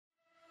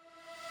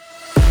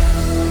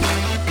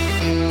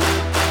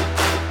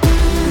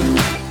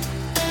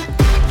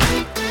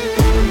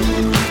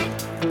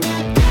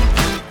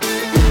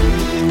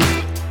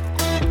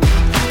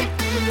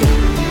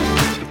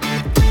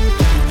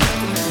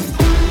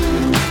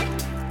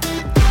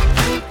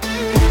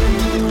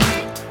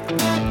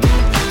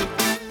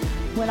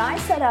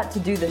set out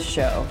to do this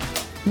show,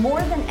 more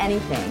than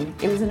anything,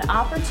 it was an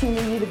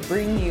opportunity to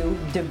bring you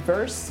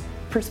diverse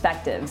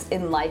perspectives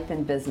in life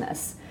and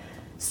business.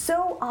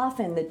 So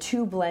often the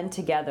two blend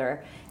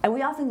together, and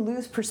we often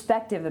lose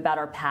perspective about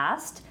our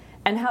past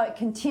and how it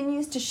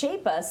continues to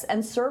shape us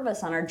and serve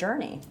us on our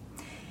journey.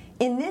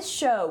 In this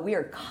show, we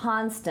are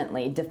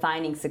constantly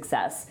defining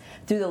success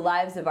through the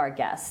lives of our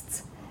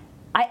guests.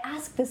 I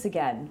ask this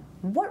again,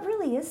 what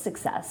really is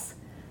success?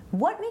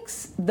 What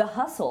makes the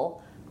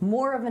hustle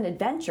more of an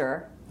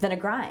adventure than a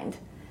grind?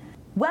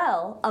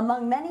 Well,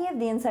 among many of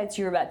the insights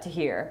you're about to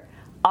hear,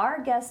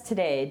 our guest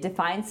today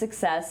defines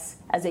success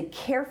as a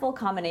careful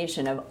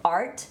combination of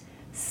art,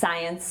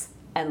 science,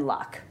 and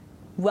luck.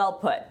 Well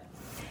put.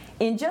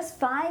 In just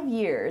 5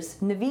 years,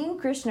 Naveen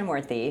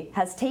Krishnamurthy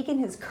has taken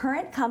his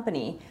current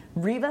company,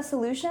 Riva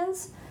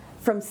Solutions,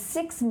 from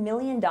 $6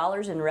 million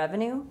in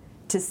revenue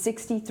to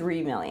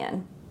 $63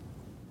 million.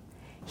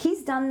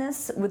 He's done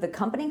this with a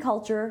company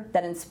culture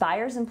that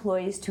inspires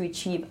employees to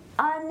achieve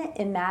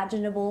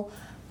unimaginable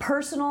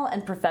personal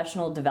and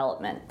professional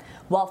development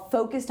while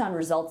focused on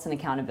results and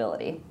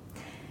accountability.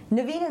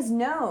 Naveen is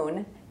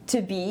known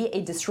to be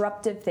a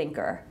disruptive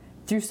thinker.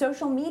 Through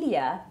social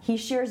media, he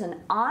shares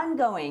an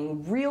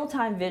ongoing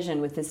real-time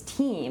vision with his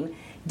team,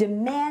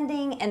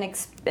 demanding and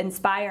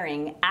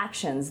inspiring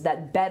actions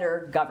that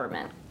better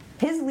government.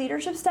 His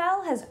leadership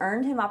style has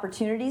earned him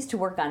opportunities to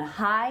work on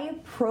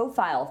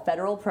high-profile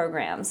federal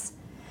programs,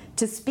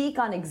 to speak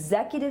on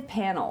executive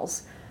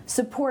panels,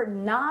 support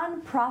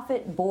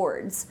nonprofit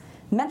boards,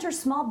 mentor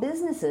small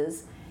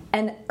businesses,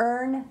 and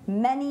earn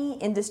many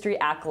industry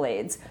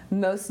accolades,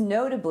 most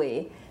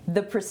notably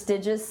the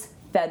prestigious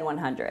Fed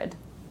 100.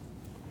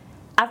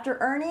 After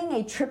earning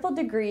a triple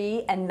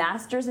degree and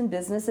master's in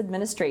business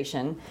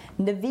administration,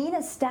 Naveen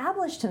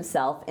established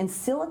himself in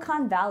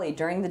Silicon Valley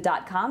during the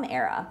dot-com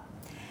era.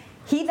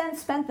 He then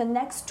spent the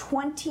next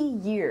 20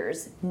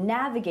 years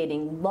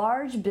navigating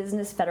large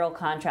business federal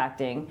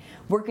contracting,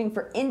 working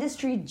for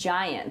industry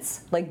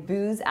giants like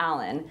Booz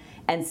Allen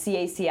and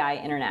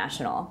CACI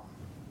International.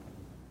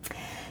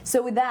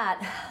 So with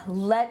that,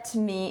 let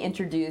me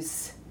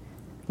introduce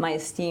my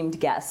esteemed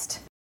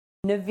guest,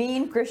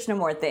 Naveen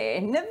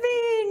Krishnamurthy.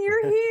 Naveen,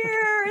 you're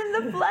here in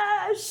the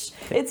flesh.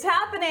 It's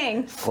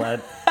happening.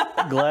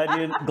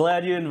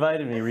 Glad you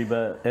invited me,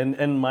 Reba.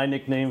 And my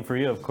nickname for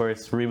you, of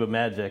course, Reba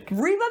Magic.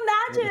 Reba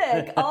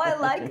Magic. Oh, I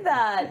like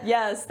that.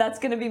 Yes, that's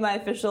going to be my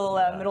official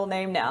middle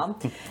name now.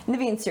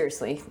 Naveen,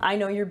 seriously, I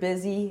know you're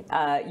busy.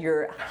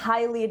 You're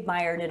highly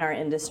admired in our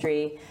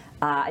industry.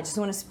 I just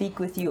want to speak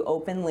with you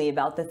openly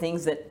about the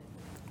things that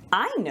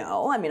I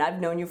know. I mean, I've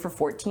known you for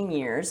 14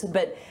 years,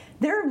 but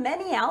there are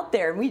many out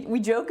there, and we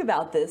joke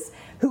about this,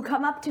 who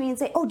come up to me and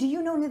say, oh, do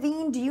you know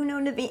Naveen? Do you know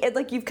Naveen? It's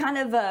like you've kind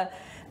of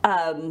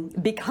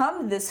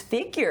become this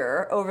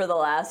figure over the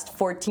last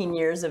 14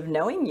 years of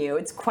knowing you.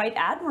 It's quite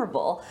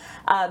admirable.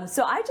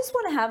 So I just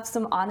want to have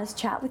some honest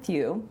chat with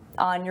you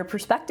on your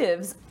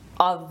perspectives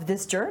of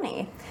this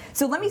journey.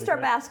 So let me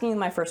start by asking you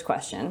my first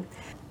question.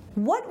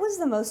 What was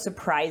the most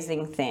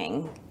surprising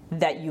thing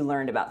that you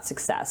learned about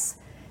success?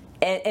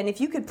 And if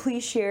you could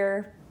please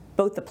share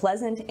both the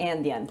pleasant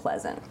and the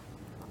unpleasant.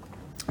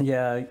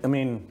 Yeah, I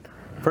mean,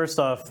 first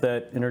off,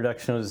 that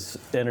introduction was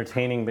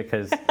entertaining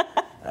because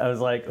I was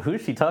like,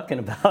 who's she talking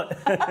about?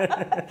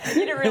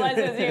 You didn't realize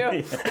it was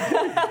you.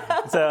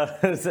 Yeah. So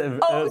it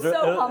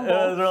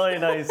was really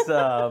nice.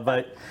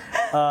 But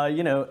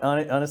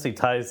honestly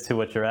ties to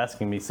what you're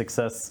asking me,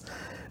 success.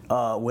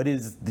 What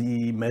is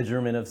the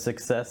measurement of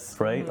success,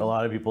 right? Mm-hmm. A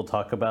lot of people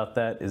talk about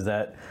that. Is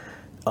that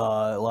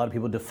a lot of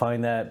people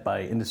define that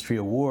by industry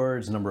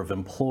awards, number of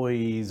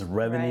employees,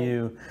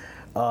 revenue. Right.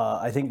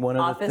 I think one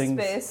of the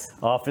things,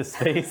 office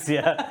space,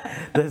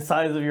 yeah, the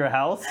size of your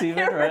house,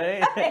 even,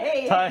 right?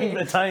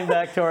 Tying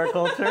back to our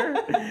culture.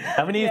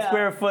 How many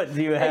square foot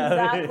do you have?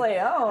 Exactly.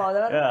 Oh, I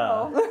don't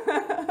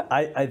know.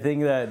 I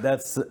think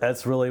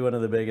that's really one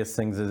of the biggest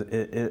things.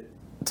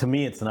 To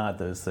me, it's not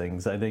those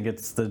things. I think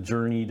it's the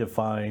journey to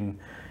find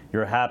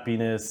your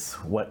happiness,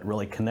 what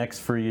really connects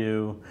for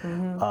you,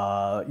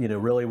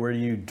 really where do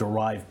you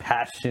derive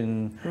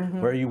passion,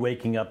 where are you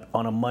waking up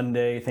on a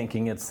Monday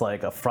thinking it's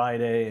like a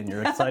Friday and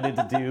you're excited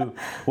to do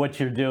what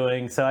you're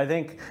doing. So I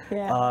think,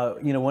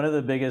 one of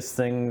the biggest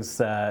things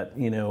that,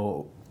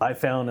 I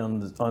found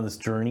on this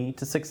journey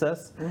to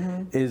success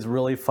is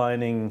really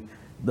finding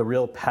the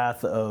real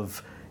path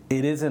of,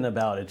 it isn't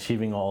about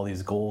achieving all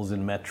these goals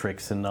and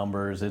metrics and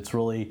numbers. It's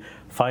really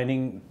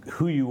finding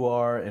who you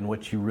are and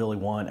what you really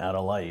want out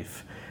of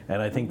life.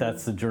 And I think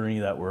that's the journey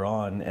that we're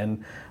on.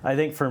 And I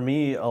think for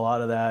me, a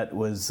lot of that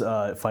was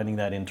finding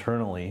that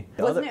internally.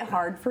 Wasn't it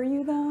hard for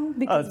you though?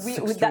 Because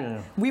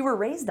we were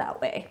raised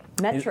that way.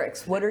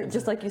 Metrics. What are,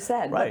 just like you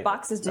said, right. What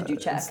boxes did you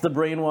check? It's the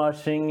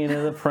brainwashing,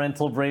 the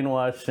parental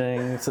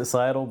brainwashing,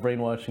 societal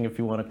brainwashing, if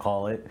you want to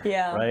call it.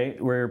 Yeah. Right?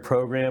 We're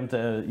programmed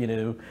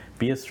to,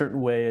 be a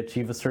certain way,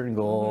 achieve a certain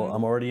goal.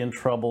 I'm already in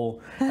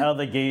trouble out of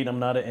the gate. I'm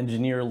not an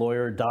engineer,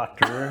 lawyer, doctor.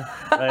 doctor.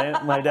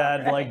 Right? My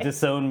dad like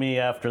disowned me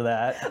after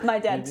that. My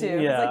dad too.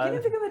 Yeah. It's like, you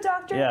didn't become a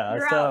doctor. Yeah,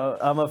 You're so out.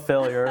 I'm a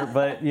failure.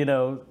 But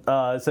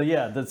so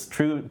yeah, that's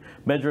true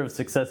measure of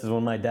success is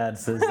when my dad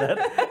says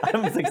that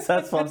I'm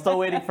successful. I'm still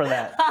waiting for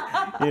that.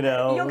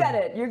 You'll get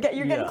it. You're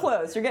getting Yeah.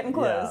 close. You're getting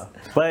close.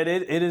 Yeah. But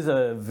it is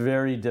a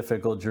very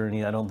difficult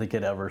journey. I don't think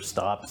it ever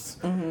stops.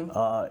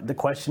 The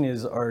question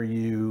is, are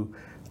you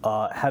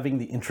having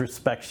the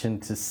introspection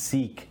to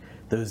seek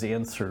those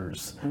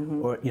answers,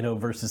 or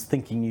versus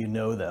thinking you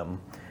know them?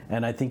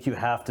 And I think you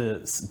have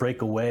to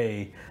break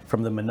away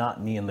from the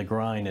monotony and the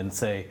grind and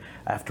say,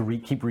 I have to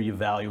keep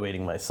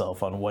reevaluating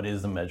myself on what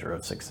is the measure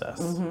of success.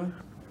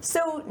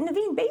 So,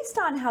 Naveen, based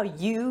on how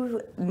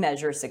you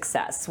measure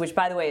success, which,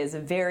 by the way, is a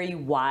very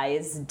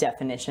wise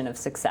definition of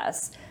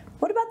success,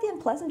 what about the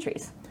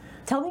unpleasantries?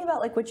 Tell me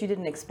about what you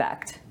didn't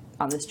expect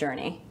on this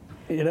journey.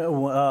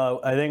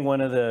 I think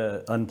one of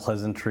the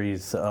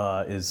unpleasantries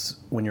is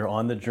when you're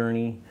on the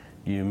journey,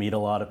 you meet a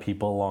lot of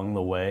people along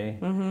the way,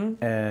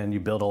 and you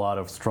build a lot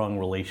of strong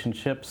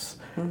relationships,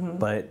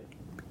 but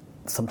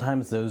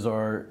sometimes those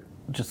are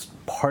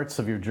just parts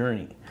of your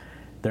journey.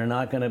 They're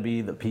not going to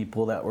be the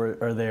people that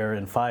are there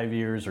in 5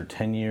 years or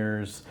 10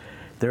 years.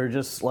 They're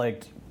just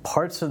like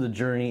parts of the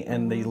journey,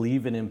 and they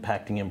leave an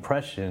impacting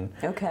impression.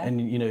 Okay.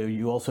 And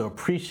you also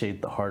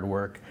appreciate the hard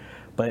work.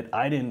 But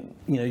I didn't,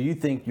 you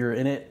think you're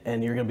in it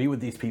and you're going to be with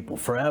these people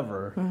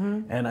forever.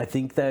 And I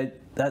think that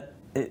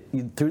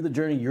through the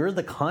journey, you're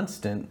the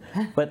constant,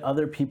 but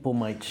other people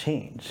might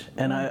change.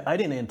 And I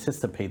didn't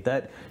anticipate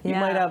that. You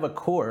might have a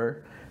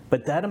core,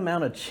 but that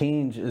amount of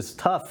change is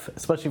tough,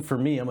 especially for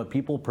me. I'm a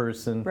people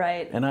person,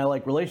 right? And I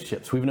like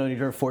relationships. We've known each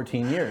other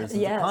 14 years.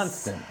 It's a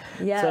constant.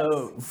 Yes.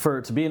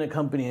 So to be in a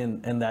company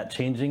and that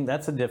changing,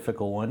 that's a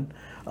difficult one.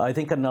 I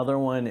think another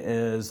one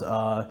is,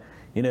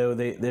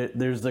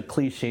 there's the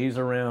cliches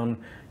around,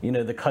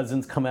 the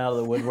cousins come out of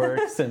the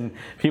woodworks and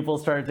people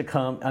start to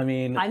come. I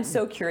mean, I'm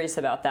so curious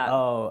about that.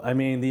 Oh, I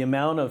mean, the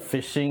amount of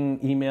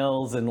phishing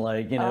emails and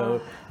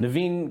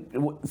Naveen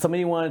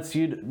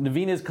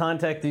has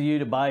contacted you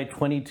to buy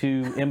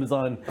 22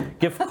 Amazon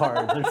gift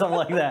cards or something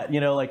like that.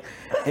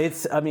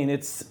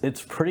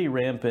 It's pretty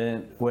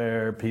rampant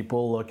where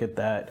people look at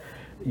that,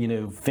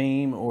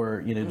 fame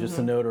or, just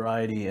the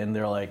notoriety, and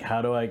they're like,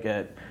 how do I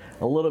get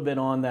a little bit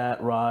on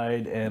that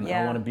ride, and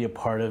I want to be a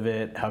part of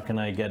it. How can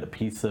I get a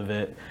piece of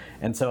it?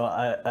 And so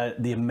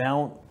the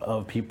amount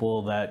of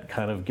people that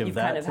kind of give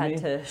that to me. You kind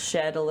of had to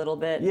shed a little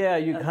bit. Yeah,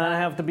 you kind of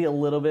have to be a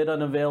little bit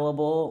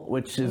unavailable,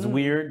 which is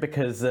weird,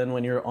 because then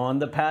when you're on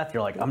the path,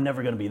 you're like, I'm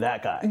never going to be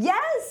that guy.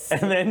 Yes!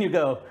 And then you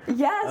go,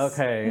 yes.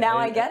 Okay. Now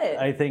I get it.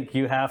 I think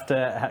you have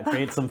to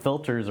create some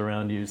filters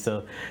around you.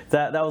 So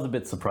that was a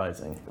bit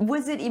surprising.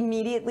 Was it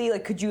immediately,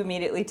 could you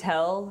immediately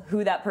tell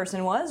who that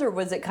person was? Or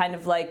was it kind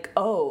of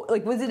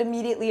was it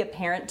immediately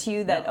apparent to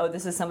you that,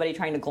 this is somebody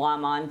trying to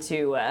glom on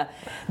to,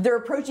 they're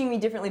approaching me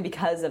differently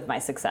because of my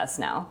success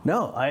now?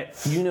 No,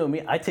 you know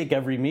me, I take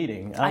every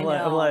meeting. I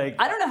know.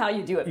 I don't know how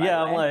you do it, by the way.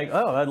 I'm like,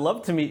 I'd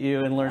love to meet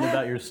you and learn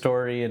about your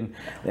story. And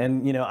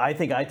I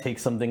think I take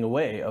something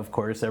away, of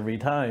course, every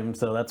time.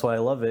 So that's why I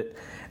love it.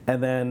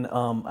 And then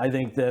I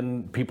think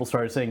then people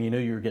started saying,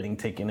 you're getting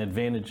taken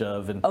advantage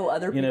of. And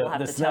other people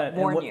have to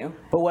warn you.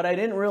 But what I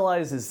didn't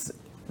realize is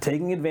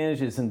taking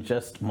advantage isn't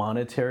just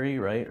monetary,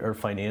 right, or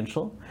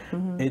financial.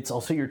 It's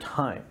also your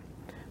time,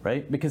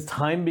 right? Because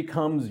time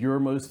becomes your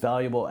most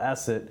valuable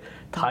asset,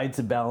 tied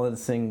to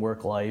balancing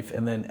work life.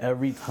 And then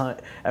every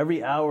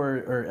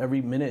hour or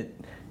every minute,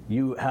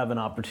 you have an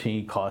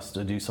opportunity cost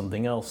to do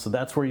something else. So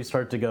that's where you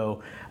start to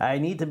go, I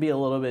need to be a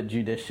little bit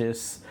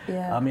judicious.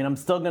 Yeah. I mean, I'm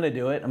still going to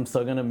do it. I'm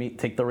still going to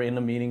take the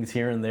random meetings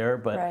here and there,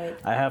 but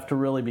I have to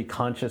really be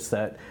conscious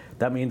that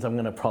means I'm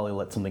going to probably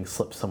let something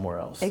slip somewhere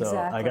else. Exactly.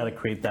 So I got to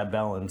create that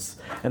balance.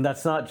 And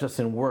that's not just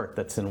in work,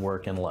 that's in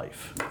work and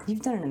life.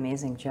 You've done an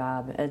amazing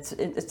job. It's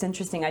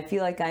interesting. I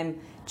feel like I'm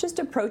just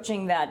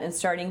approaching that and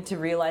starting to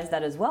realize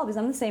that as well, because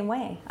I'm the same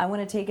way. I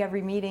want to take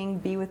every meeting,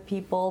 be with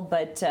people,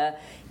 but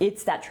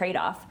it's that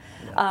trade-off.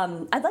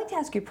 Yeah. I'd like to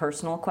ask you a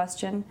personal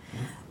question,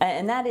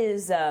 and that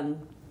is,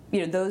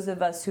 those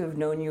of us who have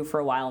known you for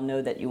a while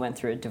know that you went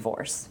through a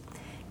divorce,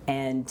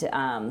 and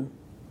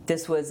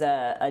this was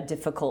a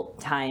difficult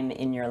time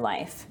in your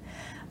life.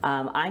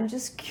 I'm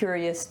just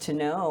curious to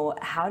know,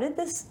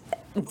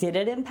 did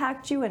it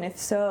impact you? And if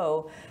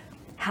so,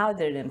 how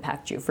did it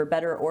impact you, for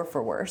better or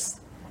for worse?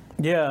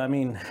 Yeah, I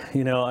mean,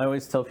 I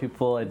always tell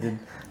people I did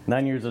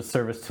 9 years of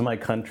service to my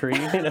country,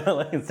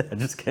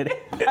 just kidding.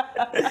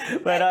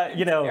 But,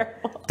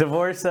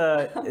 divorce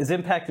is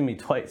impacting me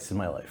twice in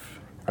my life,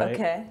 right?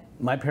 Okay.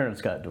 My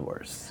parents got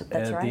divorced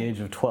at the age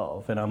of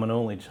 12, and I'm an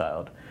only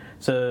child.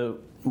 So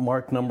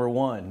mark number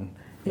one,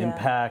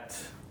 impact,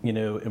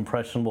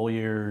 impressionable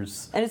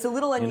years. And it's a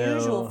little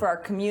unusual for our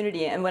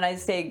community. And when I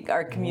say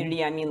our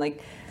community, I mean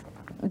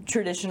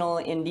traditional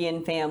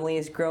Indian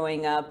families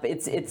growing up.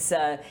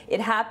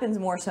 It happens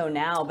more so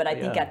now, but I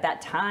think at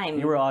that time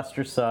you were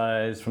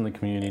ostracized from the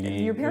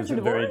community. Your parents were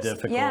divorced? Very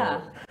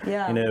difficult.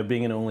 Yeah.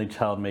 Being an only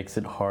child makes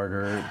it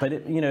harder, but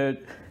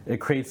it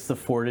creates the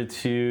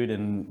fortitude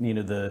and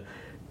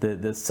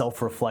the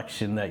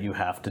self-reflection that you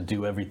have to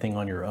do everything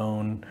on your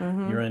own.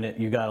 You're in it.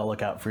 You got to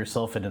look out for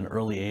yourself at an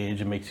early age.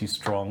 It makes you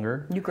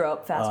stronger. You grow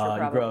up faster,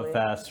 probably. You grow up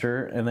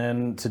faster, and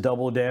then to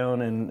double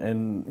down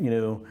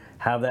and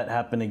have that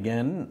happen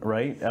again,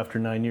 right after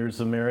 9 years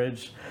of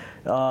marriage,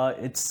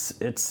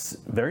 it's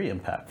very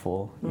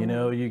impactful.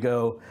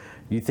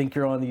 You think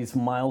you're on these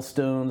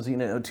milestones,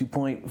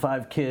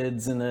 2.5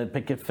 kids and a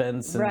picket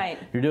fence, and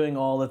you're doing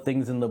all the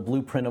things in the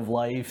blueprint of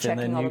life,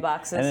 checking all the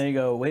boxes. And then you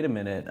go, wait a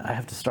minute, I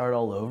have to start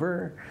all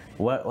over?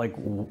 What,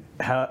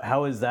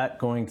 how is that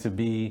going to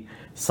be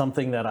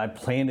something that I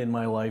planned in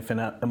my life,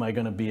 and am I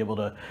going to be able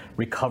to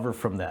recover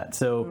from that?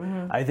 So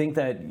I think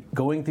that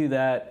going through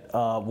that,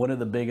 one of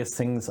the biggest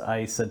things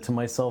I said to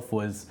myself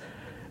was,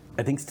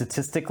 I think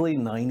statistically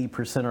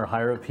 90% or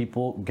higher of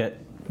people get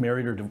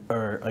married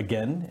or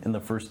again in the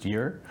first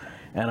year,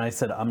 and I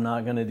said I'm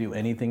not going to do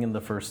anything in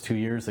the first 2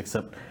 years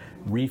except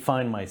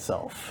refine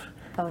myself.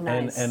 Oh,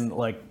 nice. And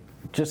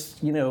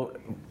just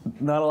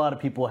not a lot of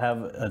people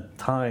have a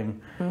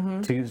time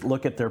to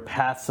look at their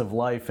paths of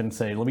life and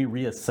say, let me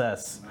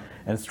reassess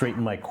and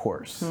straighten my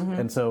course.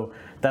 And so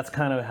that's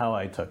kind of how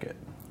I took it.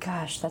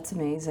 Gosh, that's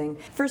amazing.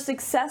 For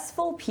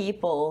successful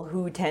people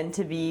who tend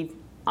to be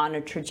on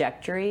a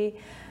trajectory,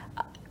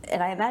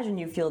 and I imagine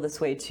you feel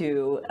this way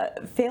too,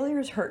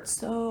 failures hurt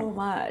so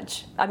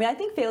much. I mean, I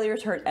think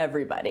failures hurt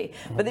everybody,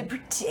 but they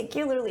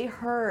particularly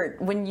hurt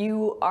when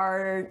you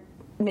are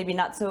maybe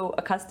not so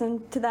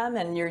accustomed to them,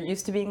 and you're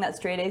used to being that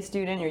straight A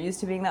student, you're used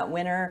to being that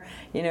winner,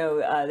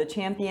 the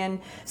champion.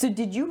 So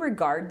did you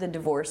regard the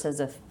divorce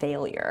as a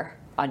failure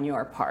on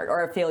your part,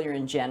 or a failure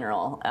in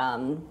general?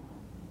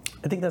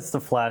 I think that's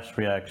the flash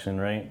reaction,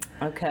 right?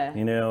 Okay.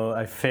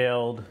 I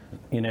failed,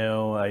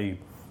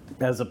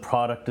 as a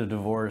product of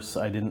divorce,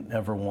 I didn't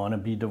ever want to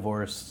be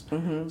divorced,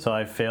 so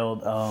I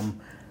failed.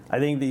 I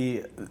think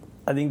the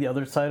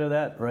other side of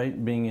that,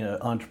 right, being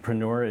an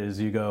entrepreneur, is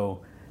you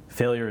go,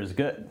 failure is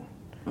good.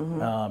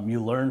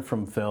 You learn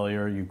from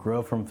failure, you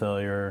grow from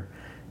failure,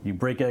 you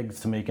break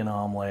eggs to make an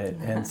omelet,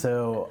 and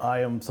so I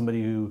am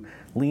somebody who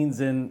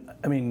leans in.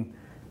 I mean,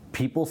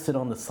 people sit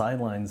on the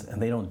sidelines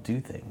and they don't do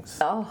things.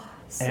 Oh.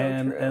 So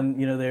true.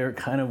 And they're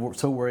kind of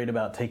so worried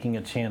about taking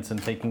a chance and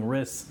taking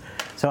risks.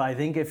 So I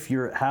think if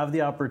you have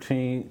the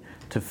opportunity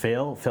to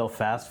fail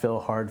fast, fail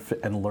hard,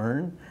 and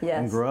learn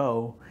and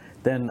grow,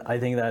 then I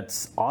think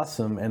that's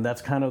awesome. And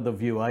that's kind of the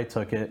view I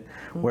took it,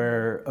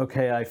 where,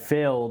 okay, I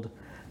failed,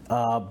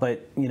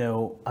 but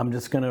I'm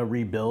just going to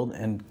rebuild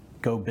and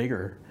go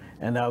bigger.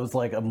 And that was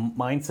like a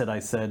mindset I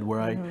said, where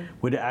I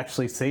would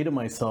actually say to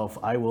myself,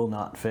 I will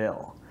not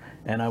fail.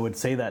 And I would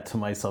say that to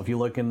myself. You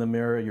look in the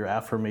mirror, your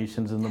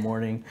affirmations in the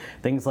morning,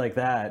 things like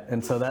that.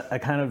 And so that I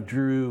kind of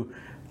drew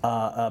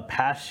a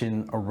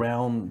passion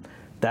around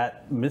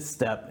that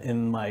misstep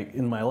in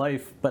my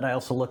life. But I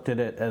also looked at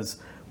it as,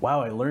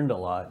 wow, I learned a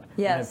lot.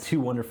 Yes. And I have 2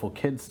 wonderful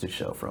kids to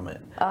show from it.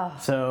 Oh.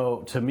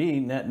 So to me,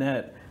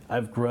 net,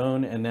 I've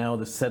grown, and now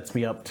this sets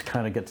me up to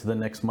kind of get to the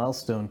next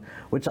milestone,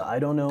 which I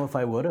don't know if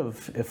I would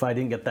have if I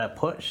didn't get that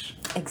push.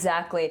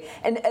 Exactly.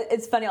 And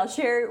it's funny, I'll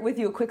share with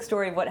you a quick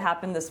story of what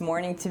happened this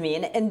morning to me.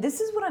 And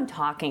this is what I'm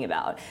talking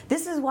about.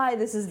 This is why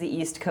this is the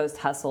East Coast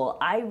hustle.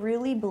 I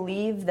really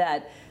believe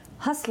that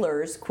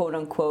hustlers, quote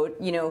unquote,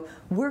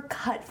 we're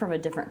cut from a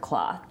different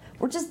cloth.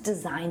 We're just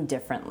designed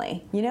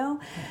differently,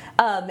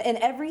 And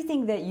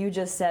everything that you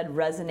just said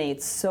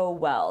resonates so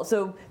well.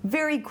 So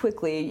very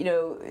quickly,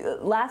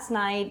 last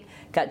night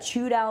got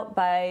chewed out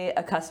by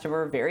a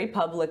customer very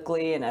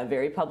publicly in a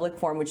very public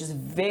forum, which is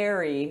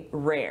very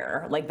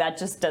rare. Like, that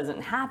just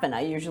doesn't happen.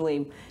 I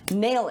usually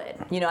nail it.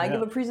 I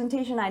give a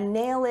presentation, I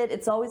nail it.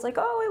 It's always like,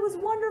 oh, it was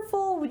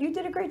wonderful. You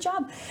did a great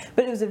job.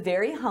 But it was a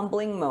very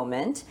humbling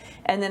moment.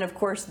 And then, of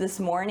course, this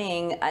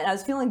morning, I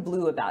was feeling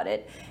blue about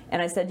it.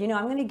 And I said,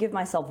 I'm going to give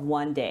myself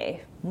one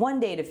day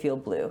to feel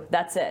blue.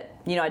 That's it.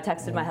 I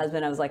texted my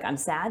husband. I was like, I'm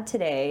sad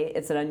today.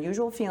 It's an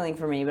unusual feeling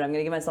for me, but I'm going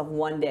to give myself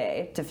one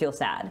day to feel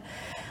sad.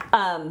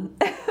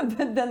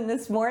 But then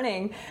this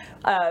morning,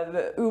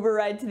 Uber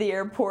ride to the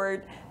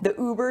airport, the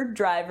Uber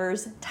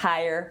driver's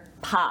tire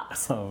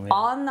pops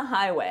on the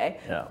highway.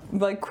 Yeah.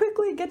 Like,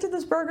 quickly get to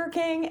this Burger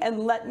King and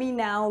let me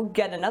now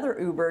get another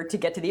Uber to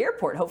get to the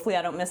airport. Hopefully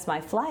I don't miss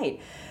my flight.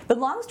 But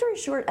long story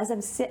short, as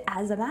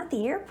I'm at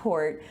the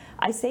airport,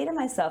 I say to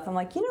myself, I'm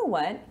like, you know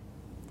what?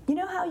 You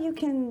know how you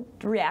can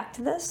react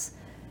to this?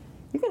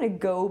 You're going to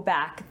go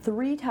back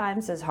 3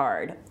 times as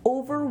hard,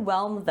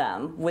 overwhelm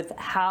them with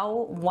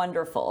how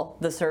wonderful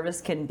the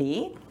service can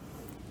be,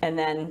 and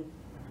then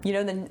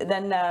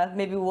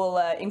maybe we'll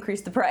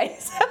increase the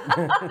price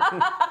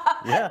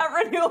at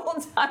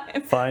renewal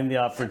time. Find the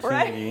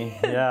opportunity.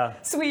 Right? Yeah.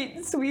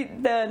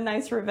 Sweet, the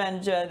nice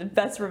revenge. The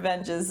best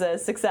revenge is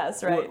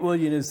success, right?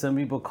 Well, some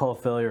people call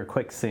failure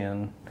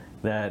quicksand.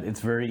 That it's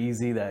very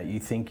easy that you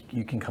think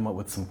you can come up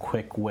with some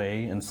quick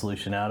way and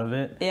solution out of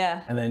it.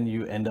 Yeah. And then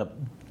you end up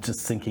just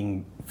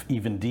sinking,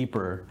 even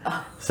deeper.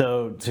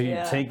 So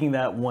taking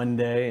that one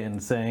day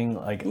and saying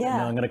like, no,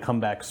 I'm going to come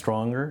back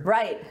stronger.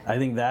 Right. I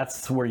think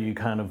that's where you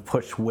kind of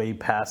push way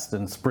past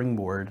and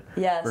springboard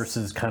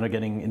versus kind of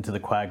getting into the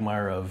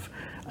quagmire of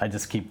I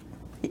just keep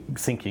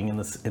sinking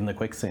in the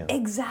quicksand.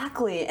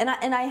 Exactly. And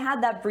I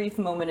had that brief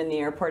moment in the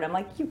airport. I'm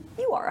like,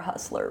 you are a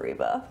hustler,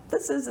 Reba.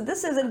 This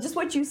isn't just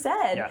what you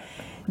said. Yeah.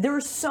 There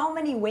were so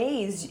many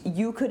ways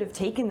you could have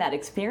taken that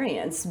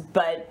experience,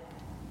 but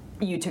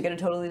you took it a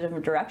totally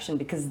different direction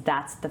because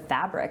that's the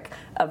fabric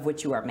of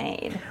which you are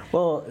made.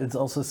 Well, it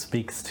also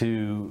speaks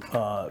to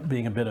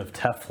being a bit of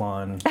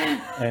Teflon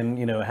and,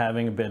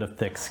 having a bit of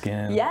thick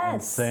skin. Yes.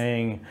 And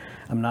saying,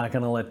 I'm not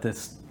going to let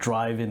this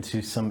drive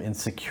into some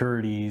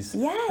insecurities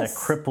that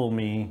cripple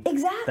me.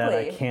 Exactly. That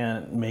I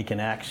can't make an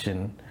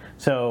action.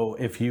 So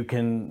if you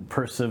can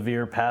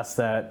persevere past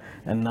that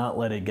and not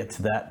let it get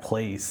to that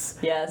place,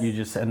 you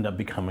just end up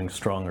becoming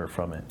stronger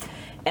from it.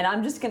 And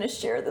I'm just going to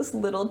share this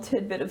little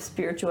tidbit of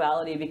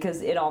spirituality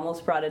because it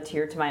almost brought a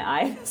tear to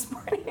my eye this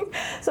morning.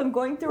 So I'm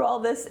going through all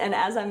this, and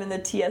as I'm in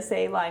the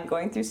TSA line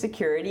going through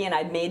security, and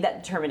I made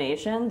that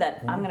determination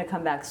that I'm going to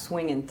come back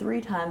swinging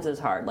 3 times as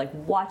hard. Like,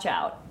 watch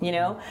out,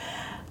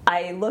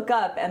 I look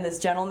up, and this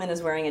gentleman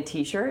is wearing a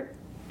T-shirt.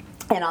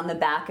 And on the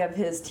back of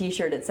his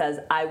T-shirt, it says,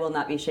 "I will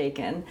not be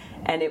shaken."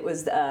 And it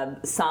was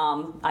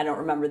Psalm, I don't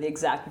remember the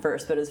exact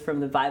verse, but it's from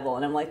the Bible.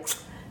 And I'm like,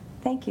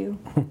 thank you.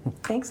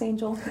 Thanks,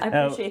 Angel. I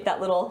appreciate that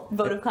little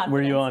vote of confidence.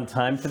 Were you on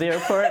time for the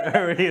airport?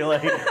 Or were you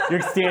like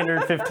your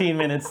standard 15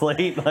 minutes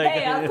late?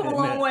 Hey, I've come a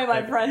long way,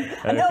 my friend.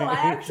 No, I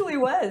actually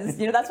was.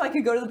 That's why I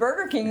could go to the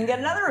Burger King and get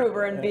another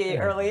Uber and be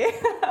early.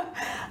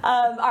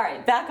 All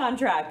right, back on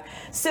track.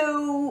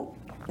 So,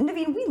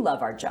 Naveen, we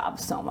love our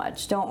jobs so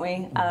much, don't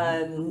we?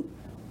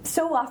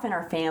 So often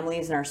our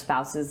families and our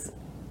spouses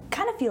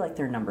kind of feel like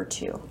they're number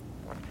 2.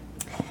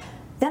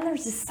 Then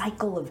there's this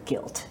cycle of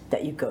guilt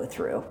that you go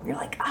through. You're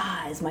like,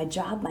 is my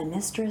job my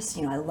mistress?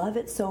 I love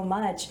it so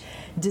much.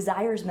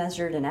 Desire's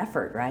measured in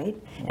effort,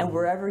 right? And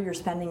wherever you're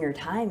spending your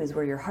time is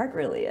where your heart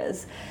really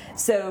is.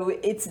 So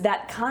it's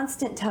that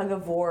constant tug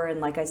of war and,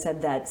 like I said,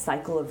 that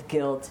cycle of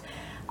guilt.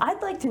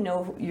 I'd like to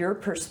know your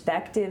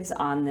perspectives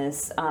on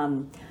this.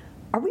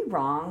 Are we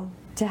wrong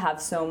to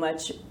have so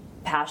much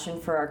passion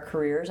for our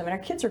careers? I mean, our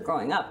kids are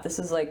growing up. This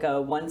is like a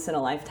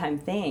once-in-a-lifetime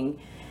thing.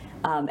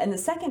 And the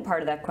second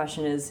part of that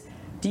question is,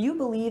 do you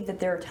believe that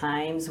there are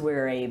times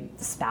where a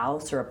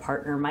spouse or a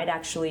partner might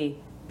actually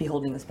be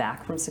holding us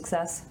back from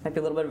success? Might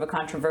be a little bit of a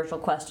controversial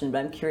question,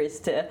 but I'm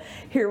curious to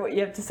hear what you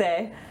have to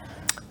say.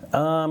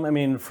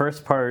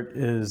 First part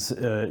is,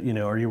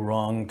 are you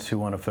wrong to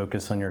want to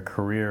focus on your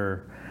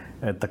career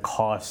at the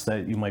cost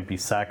that you might be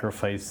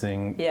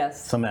sacrificing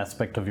some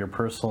aspect of your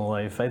personal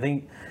life? I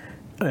think,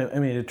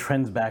 it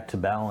trends back to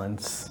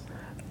balance.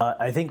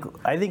 I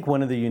think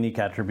one of the unique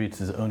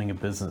attributes is owning a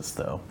business,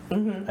 though.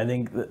 I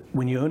think that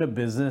when you own a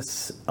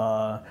business,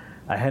 I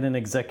had an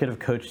executive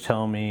coach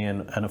tell me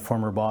and a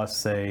former boss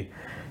say,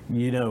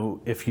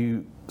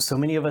 so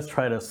many of us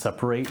try to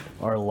separate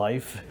our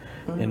life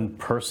in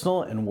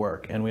personal and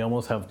work, and we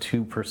almost have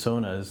 2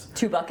 personas.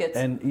 2 buckets.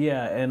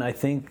 And I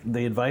think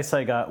the advice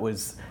I got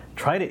was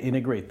try to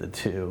integrate the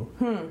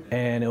 2,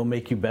 and it'll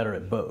make you better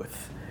at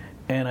both.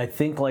 And I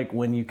think like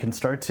when you can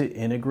start to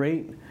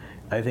integrate,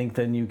 I think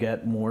then you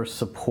get more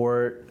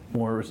support,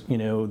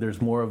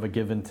 there's more of a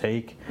give and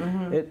take.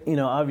 It,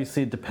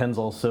 obviously it depends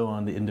also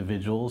on the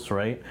individuals,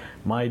 right?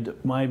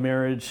 My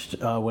marriage,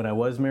 when I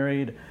was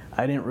married,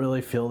 I didn't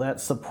really feel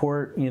that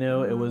support.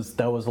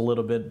 That was a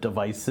little bit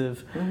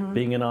divisive.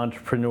 Being an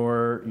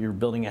entrepreneur, you're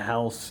building a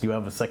house, you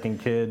have a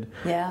second kid,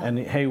 and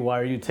hey, why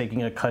are you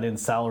taking a cut in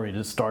salary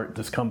to start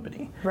this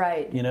company?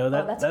 Right.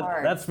 That's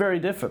hard. That's very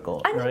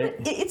difficult, right?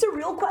 It's a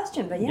real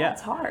question, but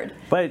it's hard.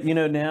 But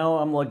now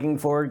I'm looking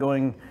forward,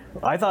 going,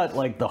 I thought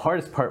like the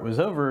hardest part was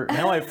over.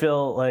 Now I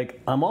feel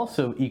like I'm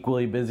also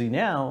equally busy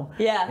now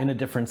in a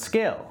different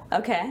scale.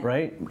 Okay.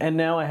 Right? And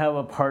now I have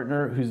a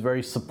partner who's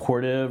very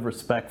supportive,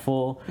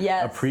 respectful,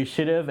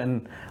 appreciative,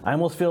 and I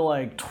almost feel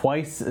like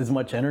twice as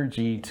much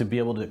energy to be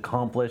able to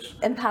accomplish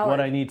what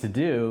I need to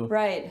do.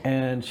 Right.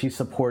 And she's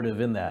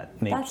supportive in that.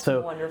 That's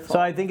wonderful. So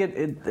I think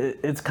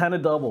it's kind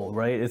of double,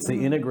 right? It's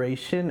the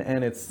integration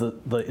and it's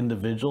the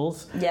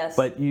individuals. Yes.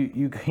 But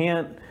you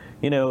can't,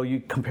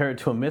 you compare it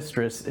to a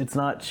mistress, it's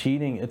not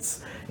cheating,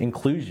 it's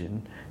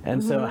inclusion.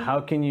 And so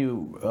how can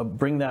you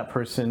bring that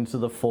person to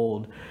the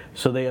fold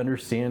so they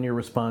understand your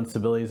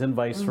responsibilities and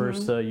vice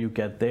versa, you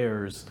get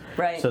theirs.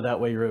 Right. So that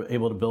way you're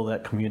able to build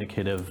that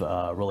communicative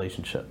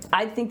relationship.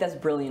 I think that's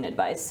brilliant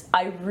advice.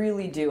 I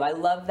really do. I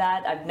love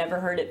that. I've never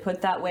heard it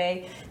put that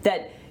way.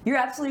 That you're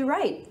absolutely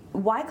right.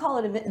 Why call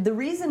it the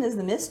reason is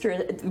the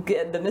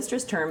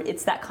mistress term,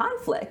 it's that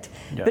conflict.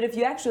 Yeah. But if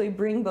you actually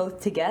bring both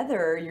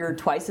together, you're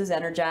twice as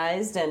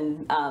energized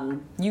and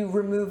you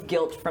remove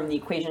guilt from the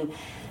equation.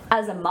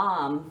 as a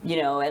mom,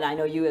 and I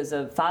know you as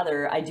a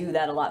father, I do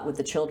that a lot with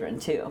the children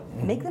too.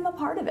 Make them a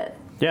part of it.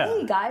 Yeah.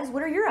 Hey guys,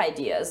 what are your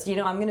ideas?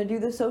 I'm going to do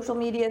the social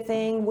media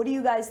thing. What do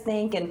you guys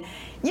think? And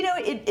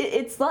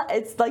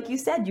it's like you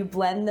said, you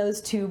blend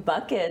those two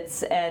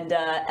buckets, and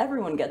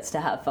everyone gets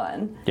to have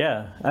fun.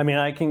 Yeah, I mean,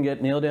 I can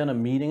nail down a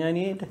meeting I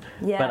need,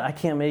 Yeah. but I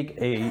can't make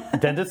a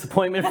dentist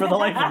appointment for the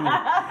life of me.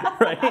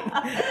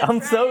 Right?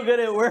 I'm so good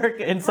at work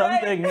in some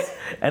things,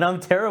 and I'm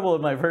terrible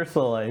in my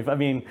personal life. I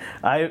mean,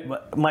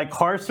 my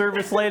car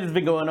service light has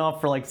been going off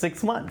for like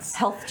 6 months.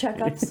 Health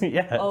checkups.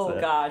 Yeah. Oh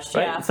gosh.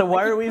 Right? Yeah. So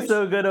why are we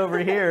so good over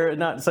here?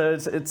 Not so.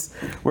 It's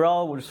we're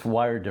all just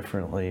wired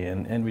differently,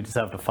 and we just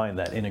have to find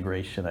that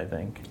integration, I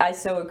think. I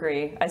so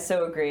agree.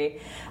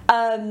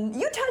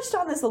 You touched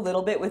on this a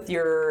little bit with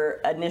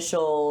your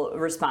initial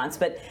response,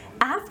 but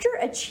after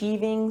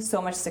achieving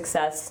so much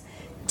success,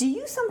 do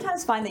you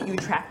sometimes find that you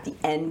attract the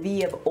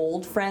envy of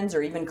old friends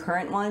or even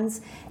current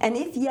ones? And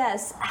if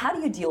yes, how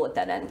do you deal with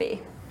that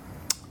envy?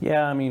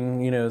 Yeah, I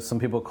mean, some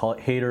people call it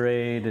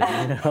haterade.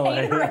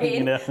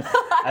 Haterade.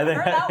 I haven't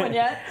heard that one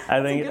yet.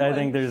 I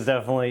think there's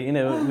definitely,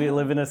 we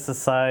live in a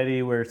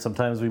society where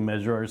sometimes we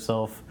measure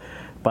ourselves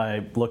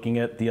by looking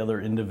at the other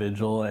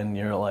individual, and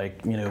you're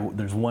like,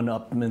 there's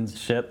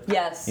one-upmanship.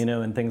 Yes.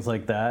 And things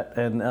like that.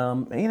 And,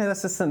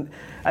 that's just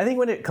I think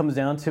when it comes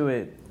down to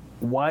it,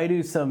 why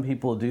do some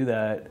people do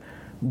that?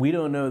 We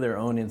don't know their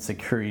own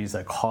insecurities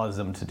that cause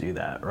them to do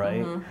that,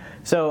 right? Mm-hmm.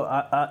 So,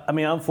 I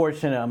mean, I'm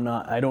fortunate.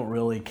 I don't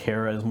really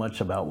care as much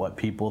about what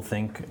people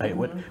think. Mm-hmm.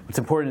 What's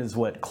important is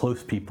what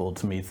close people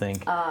to me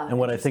think, and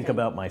what I think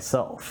about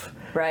myself.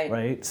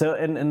 Right. So,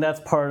 and that's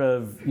part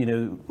of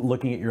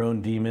looking at your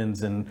own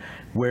demons and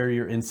where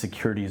your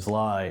insecurities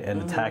lie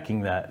and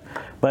attacking that.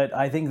 But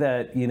I think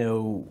that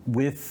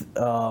with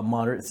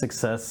moderate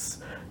success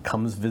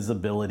comes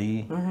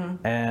visibility,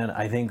 and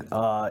I think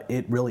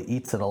it really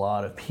eats at a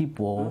lot of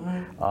people.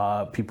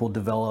 People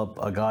develop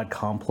a God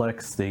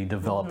complex. They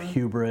develop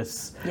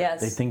hubris.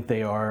 Yes. They think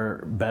they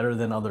are better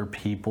than other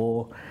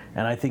people,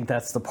 and I think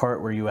that's the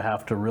part where you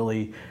have to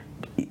really,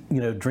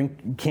 drink.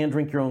 You can't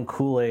drink your own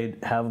Kool-Aid.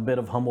 Have a bit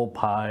of humble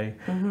pie.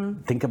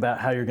 Think about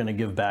how you're going to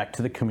give back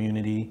to the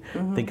community.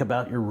 Think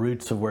about your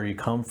roots of where you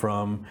come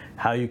from.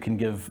 How you can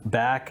give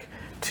back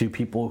to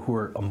people who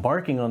are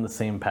embarking on the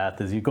same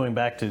path as you, going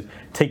back to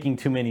taking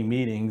too many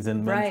meetings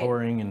and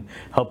mentoring and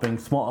helping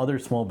other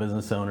small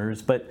business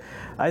owners. But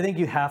I think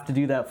you have to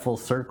do that full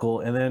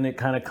circle, and then it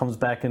kind of comes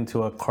back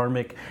into a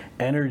karmic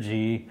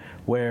energy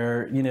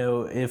where,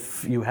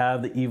 if you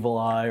have the evil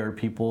eye or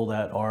people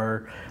that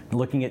are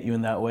looking at you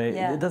in that way,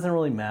 it doesn't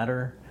really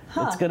matter.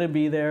 It's going to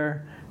be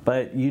there.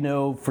 But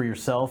for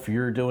yourself,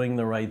 you're doing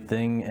the right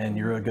thing and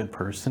you're a good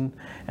person.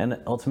 And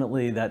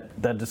ultimately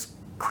that just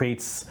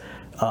creates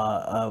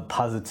a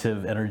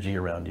positive energy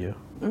around you.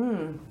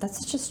 That's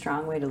such a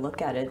strong way to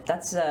look at it.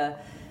 That's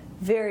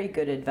very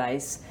good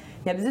advice.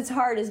 Yeah, because it's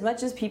hard. As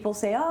much as people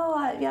say,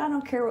 I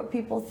don't care what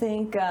people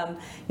think.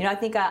 I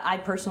think I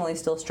personally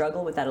still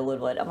struggle with that a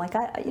little bit. I'm like,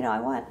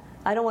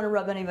 I don't want to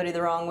rub anybody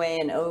the wrong way,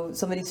 and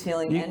somebody's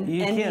feeling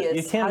envious.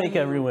 You can't make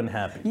everyone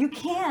happy. You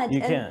can't.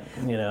 You can't.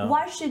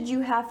 Why should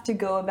you have to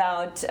go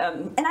about?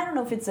 And I don't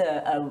know if it's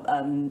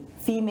a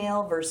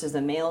female versus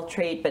a male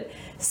trait, but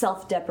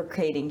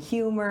self-deprecating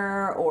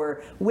humor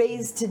or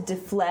ways to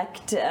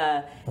deflect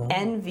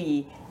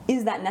envy.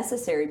 Is that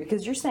necessary?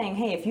 Because you're saying,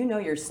 hey, if you know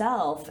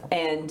yourself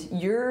and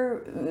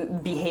you're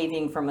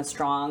behaving from a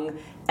strong,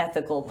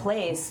 ethical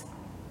place,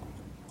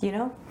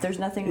 there's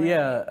nothing really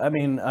I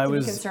mean, to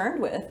be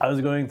concerned with. I was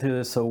going through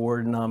this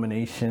award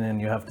nomination, and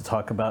you have to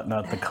talk about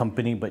not the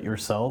company but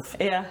yourself.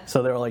 Yeah.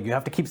 So they were like, you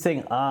have to keep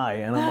saying I,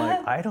 and I'm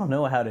like, I don't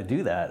know how to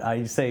do that.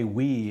 I say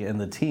we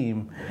and the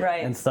team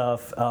and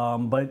stuff.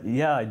 But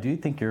yeah, I do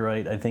think you're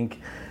right. I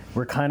think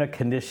we're kind of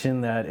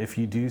conditioned that if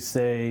you do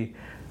say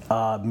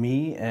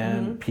me,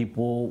 and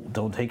people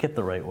don't take it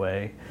the right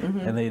way,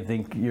 and they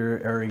think you're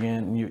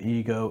arrogant and you're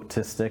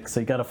egotistic.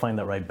 So you got to find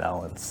that right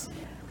balance.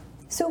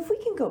 So if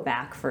we can go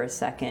back for a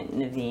second,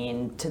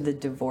 Naveen, to the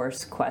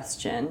divorce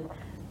question,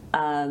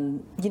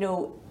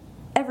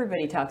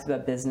 everybody talks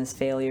about business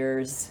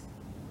failures,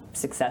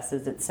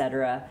 successes,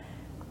 etc.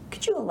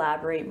 Could you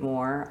elaborate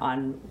more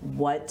on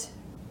what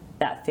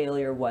that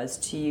failure was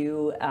to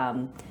you,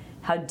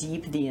 how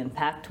deep the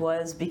impact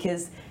was?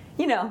 Because,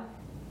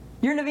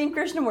 you're Naveen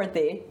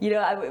Krishnamurthy.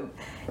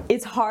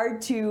 It's hard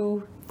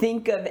to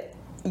think of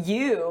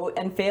you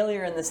and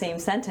failure in the same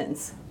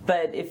sentence.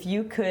 But if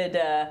you could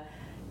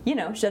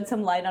shed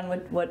some light on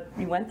what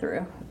you went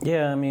through.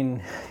 Yeah, I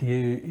mean,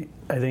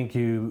 I think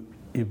you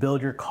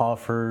build your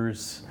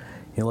coffers,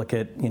 you look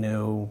at,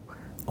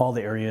 all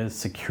the areas,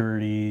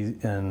 security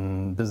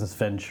and business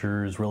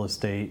ventures, real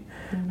estate.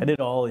 I did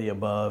all of the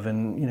above,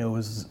 and,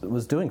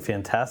 was doing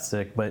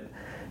fantastic, but,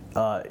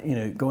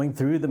 going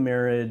through the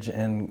marriage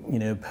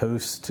and,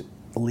 post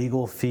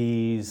legal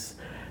fees,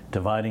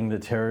 dividing the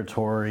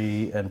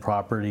territory and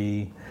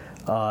property,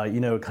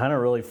 it kind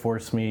of really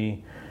forced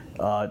me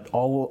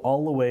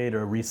all the way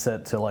to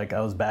reset to like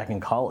I was back in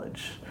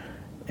college,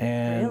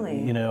 And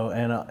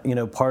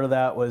Really? Part of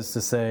that was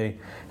to say,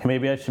 hey,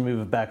 maybe I should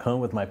move back home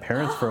with my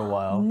parents for a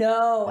while.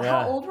 No.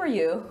 Yeah. How old were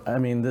you? I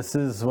mean, this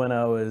is when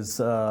I was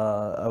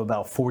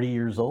about 40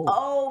 years old.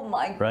 Oh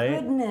my right?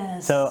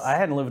 goodness. So I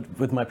hadn't lived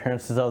with my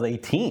parents since I was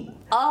 18.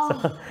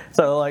 Oh.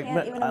 So like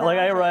can't even I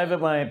imagine. arrive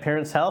at my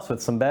parents' house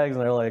with some bags,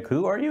 and they're like,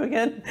 "Who are you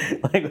again?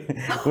 Like,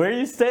 where are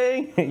you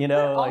staying?" But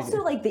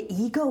also like the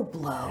ego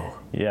blow.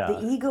 Yeah.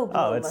 The ego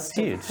blow Oh, it's must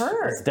huge. have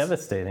hurt. It's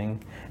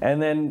devastating.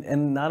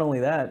 And not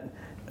only that,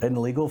 in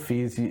legal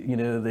fees,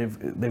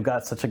 they've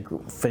got such a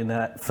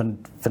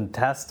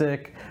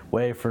fantastic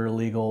way for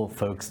legal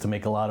folks to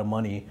make a lot of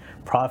money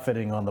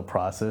profiting on the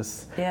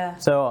process. Yeah.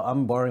 So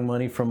I'm borrowing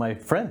money from my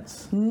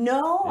friends.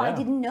 No, I Yeah.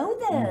 didn't know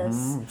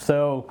this.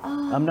 So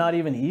I'm not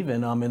even.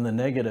 I'm in the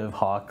negative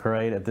hawk,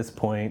 right, at this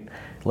point,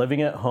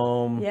 living at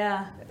home.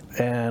 Yeah.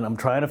 And I'm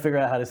trying to figure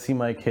out how to see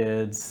my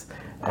kids.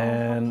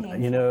 And,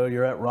 painful.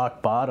 you're at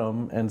rock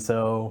bottom. And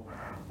so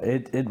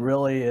it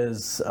really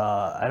is,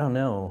 I don't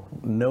know,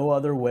 no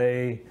other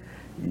way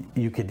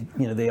you could,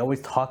 they always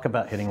talk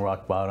about hitting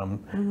rock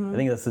bottom. I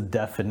think that's the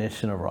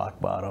definition of rock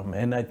bottom.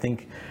 And I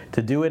think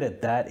to do it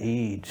at that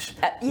age,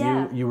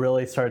 you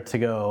really start to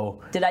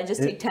go, Did I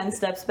just take 10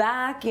 steps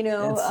back,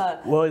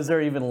 well, is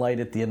there even light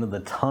at the end of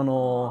the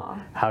tunnel?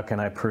 How can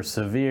I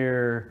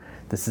persevere?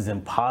 This is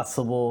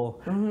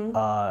impossible.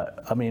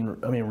 I mean,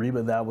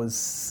 Reba, that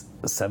was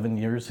 7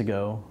 years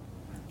ago,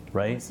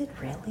 right? Was it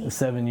really?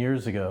 7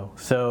 years ago.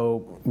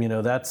 So,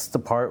 that's the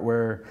part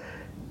where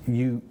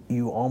you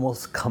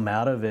almost come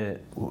out of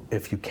it,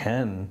 if you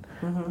can,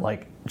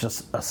 like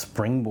just a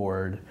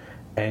springboard,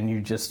 and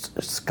you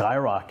just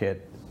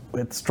skyrocket.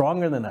 It's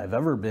stronger than I've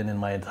ever been in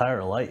my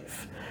entire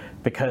life,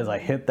 because I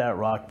hit that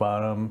rock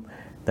bottom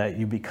that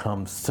you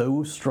become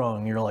so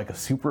strong, you're like a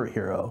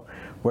superhero,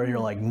 where you're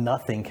like,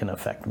 nothing can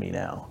affect me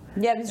now.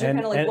 Yeah, because you're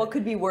kind of like, what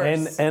could be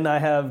worse? And I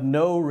have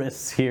no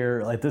risks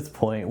here at this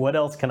point. What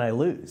else can I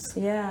lose?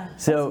 Yeah.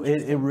 So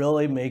it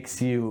really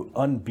makes you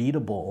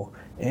unbeatable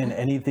in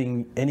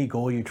any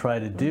goal you try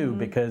to do,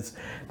 because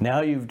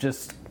now you've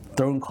just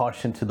thrown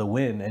caution to the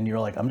wind, and you're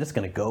like, I'm just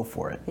going to go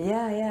for it.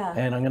 Yeah.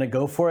 And I'm going to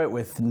go for it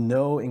with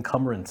no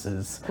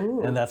encumbrances.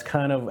 Ooh. And that's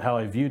kind of how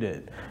I viewed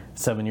it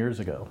 7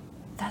 years ago.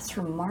 That's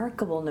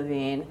remarkable,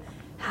 Naveen.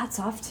 Hats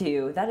off to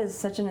you. That is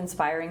such an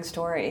inspiring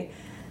story.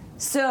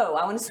 So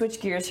I want to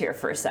switch gears here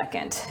for a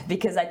second,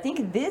 because I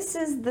think this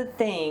is the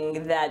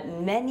thing that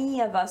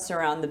many of us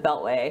around the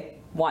Beltway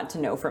want to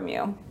know from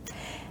you.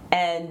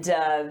 And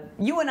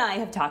you and I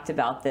have talked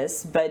about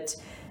this, but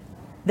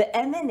the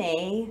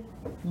M&A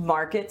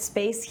market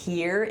space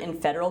here in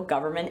federal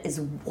government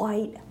is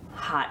white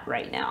hot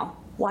right now.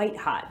 White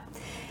hot.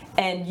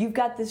 And you've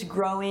got this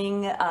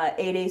growing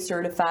 8A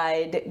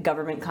certified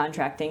government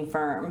contracting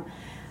firm.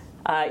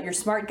 You're a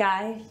smart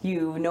guy,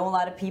 you know a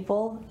lot of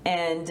people,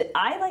 and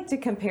I like to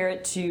compare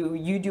it to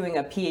you doing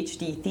a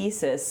PhD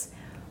thesis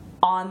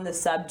on the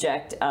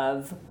subject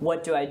of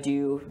what do I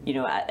do,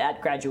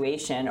 at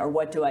graduation, or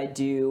what do I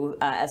do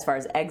as far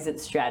as exit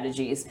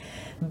strategies.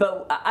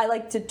 But I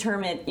like to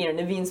term it,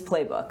 Naveen's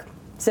playbook.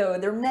 So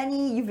there are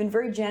many, you've been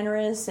very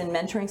generous in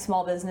mentoring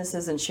small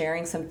businesses and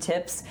sharing some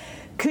tips.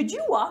 Could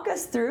you walk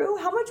us through,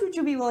 how much would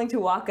you be willing to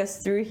walk us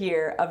through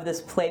here of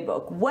this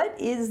playbook? What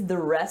is the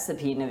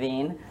recipe,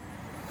 Naveen?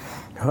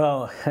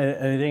 Well, I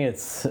think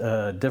it's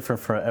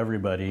different for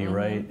everybody,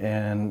 right?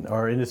 And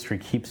our industry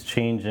keeps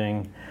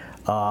changing.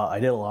 I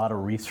did a lot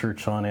of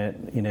research on it,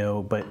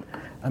 but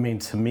I mean,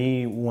 to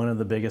me, one of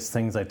the biggest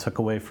things I took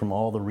away from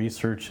all the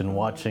research and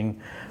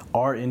watching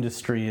our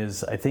industry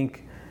is, I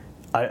think,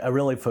 I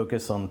really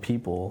focus on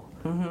people.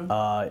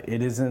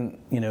 It isn't,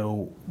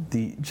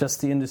 just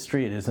the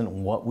industry. It isn't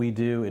what we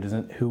do. It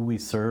isn't who we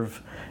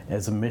serve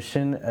as a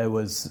mission. It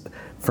was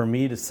for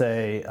me to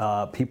say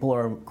people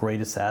are our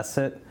greatest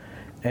asset,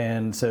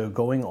 and so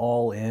going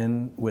all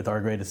in with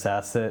our greatest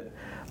asset.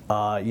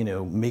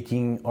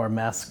 Making our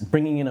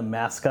bringing in a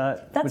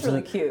mascot. That's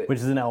really cute. Which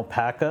is an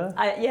alpaca.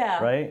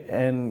 Yeah. Right?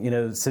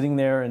 And, sitting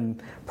there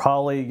and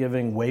probably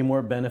giving way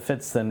more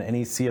benefits than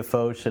any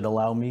CFO should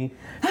allow me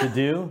to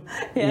do,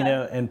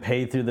 and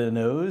pay through the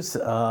nose,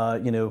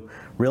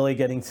 really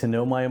getting to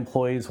know my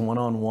employees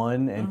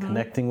one-on-one and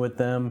connecting with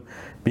them,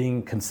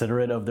 being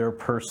considerate of their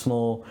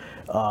personal,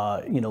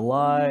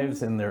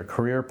 lives and their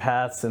career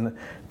paths, and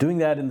doing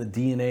that in the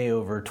DNA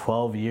over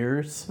 12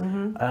 years,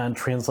 and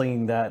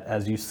translating that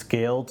as you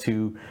scale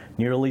to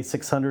nearly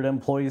 600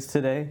 employees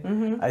today.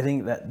 I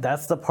think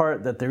that's the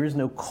part that there is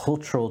no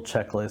cultural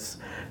checklist.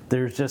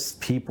 There's just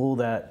people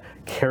that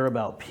care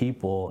about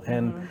people.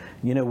 And,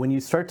 when you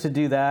start to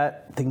do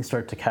that, things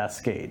start to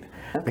cascade.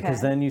 Okay.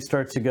 Because then you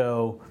start to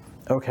go,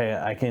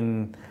 okay,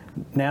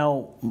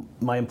 now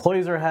my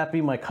employees are happy,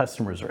 my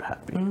customers are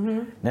happy.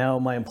 Now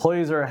my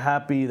employees are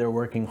happy, they're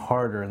working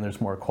harder, and there's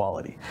more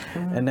quality.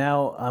 And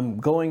now I'm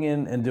going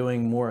in and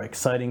doing more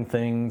exciting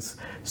things,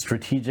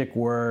 strategic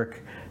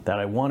work that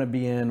I want to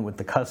be in with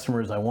the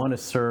customers I want to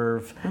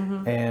serve.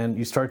 And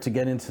you start to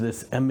get into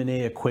this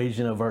M&A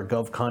equation of our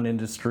GovCon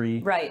industry,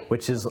 right,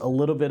 which is a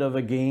little bit of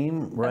a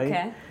game, right?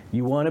 Okay.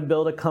 You want to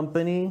build a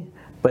company,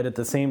 but at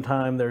the same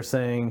time they're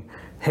saying,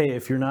 hey,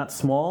 if you're not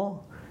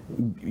small,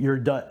 you're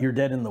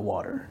dead in the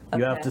water.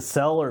 You have to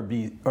sell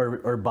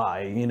or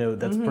buy.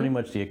 That's pretty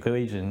much the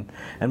equation,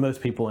 and most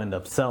people end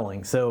up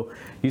selling. So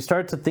you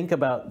start to think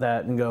about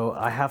that and go,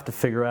 I have to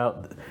figure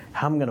out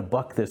how I'm going to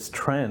buck this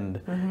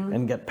trend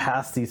and get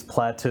past these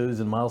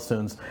plateaus and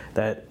milestones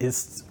that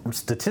is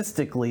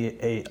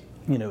statistically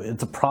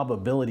it's a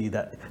probability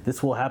that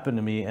this will happen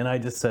to me. And I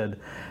just said,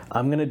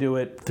 I'm going to do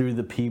it through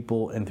the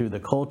people and through the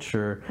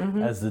culture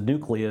as the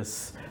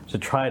nucleus to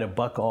try to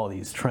buck all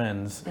these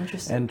trends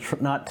and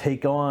not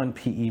take on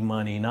PE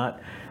money, not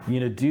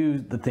do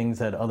the things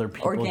that other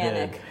people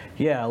did.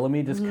 Yeah, let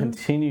me just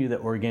continue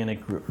the organic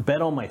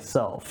bet on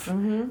myself.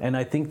 And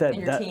I think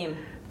that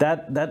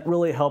that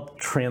really helped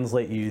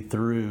translate you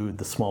through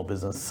the small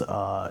business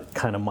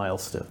kind of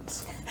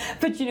milestones.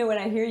 But when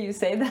I hear you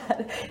say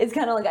that, it's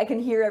kind of like I can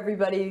hear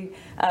everybody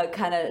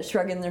kind of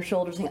shrugging their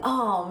shoulders saying,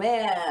 oh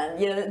man,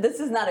 this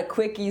is not a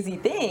quick, easy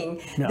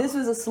thing. No. This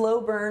was a slow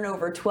burn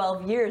over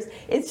 12 years.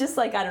 It's just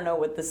like, I don't know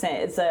what the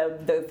saying, it's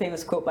the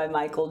famous quote by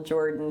Michael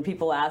Jordan.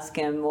 People ask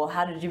him, well,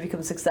 how did you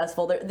become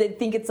successful? They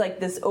think it's like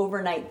this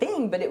overnight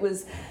thing, but it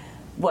was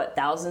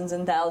thousands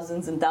and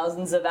thousands and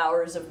thousands of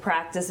hours of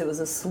practice. It was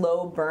a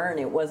slow burn.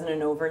 It wasn't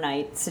an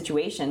overnight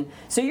situation.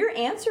 So your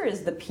answer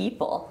is the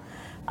people.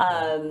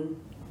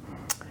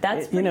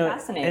 That's pretty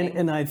fascinating.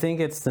 And I think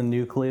it's the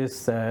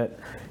nucleus that,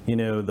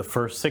 the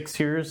first 6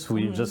 years,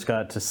 we just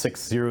got to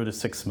 0 to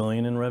 6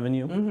 million in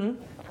revenue.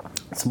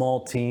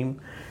 Small team.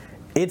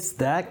 It's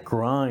that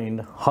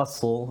grind,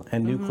 hustle,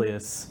 and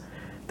nucleus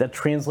that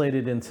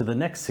translated into the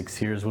next 6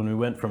 years when we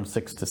went from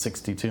 6 to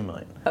 62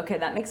 million. Okay,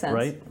 that makes sense.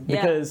 Right?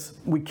 Yeah. Because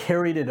we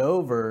carried it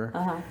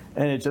over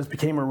and it just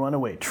became a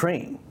runaway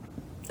train.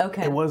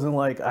 Okay. It wasn't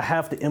like, I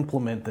have to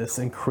implement this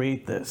and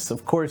create this.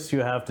 Of course, you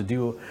have to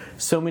do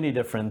so many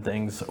different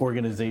things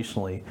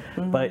organizationally,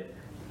 but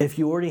if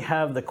you already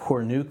have the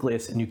core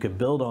nucleus and you could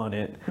build on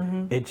it,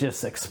 it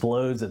just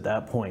explodes at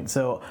that point.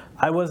 So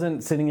I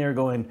wasn't sitting there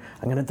going,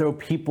 I'm going to throw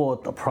people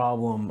at the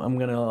problem. I'm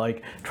going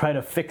to try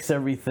to fix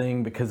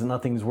everything because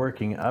nothing's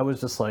working. I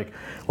was just like,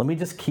 let me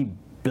just keep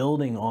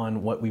building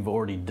on what we've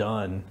already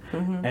done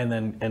and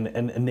then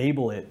and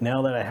enable it.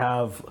 Now that I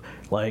have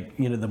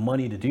the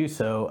money to do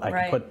so,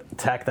 I can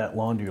tack that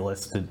laundry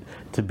list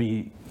to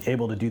be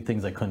able to do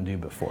things I couldn't do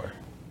before.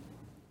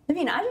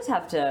 I just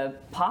have to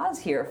pause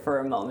here for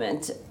a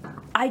moment.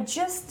 I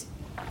just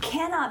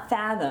cannot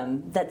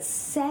fathom that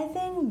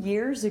 7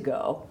 years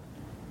ago,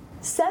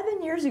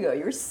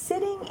 you were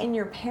sitting in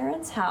your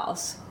parents'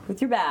 house with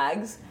your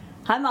bags.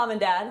 Hi, Mom and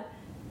Dad.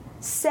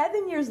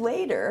 7 years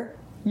later,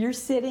 you're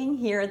sitting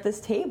here at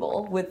this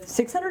table with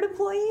 600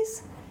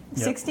 employees,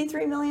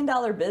 $63 million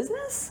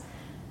business.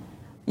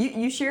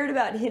 You shared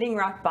about hitting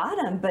rock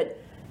bottom,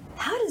 but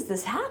how does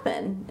this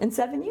happen in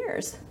 7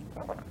 years?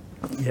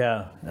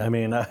 Yeah, I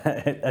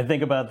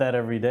think about that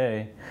every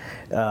day.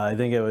 I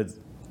think it would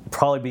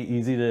probably be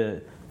easy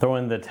to throw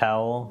in the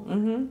towel.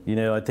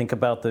 I think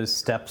about those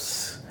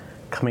steps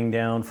coming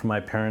down from my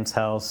parents'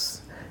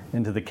 house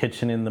into the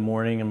kitchen in the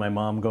morning and my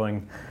mom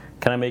going,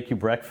 can I make you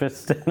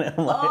breakfast? And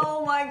I'm like,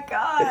 oh my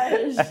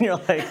gosh. And you're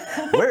like,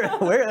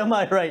 where am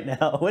I right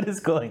now? What is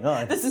going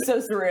on? This is so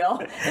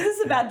surreal. Is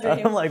this a bad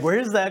dream? I'm like,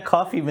 where's that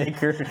coffee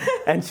maker?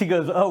 And she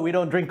goes, oh, we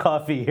don't drink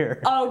coffee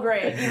here. Oh,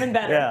 great. Even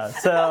better. Yeah.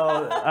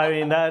 So,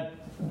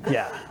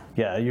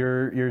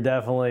 you're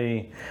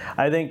definitely,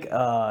 I think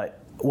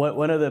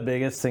one of the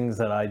biggest things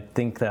that I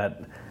think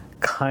that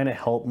kind of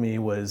helped me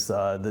was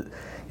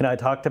I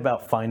talked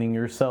about finding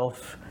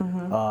yourself.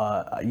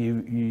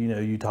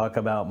 You talk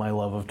about my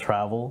love of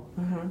travel,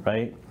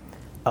 right?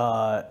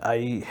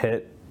 I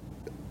hit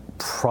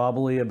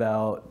probably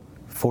about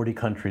 40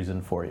 countries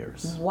in 4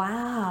 years.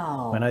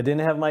 Wow. When I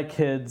didn't have my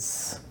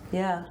kids,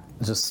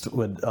 just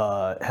would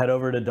head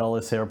over to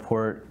Dulles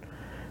Airport.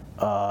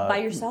 By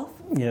yourself?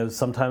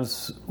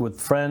 Sometimes with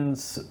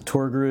friends,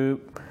 tour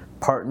group,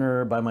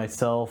 partner, by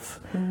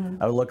myself.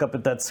 I would look up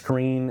at that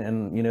screen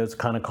and it's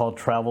kind of called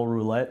travel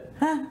roulette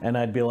and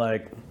I'd be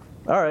like,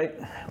 all right,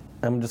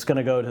 I'm just going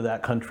to go to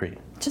that country.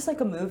 Just like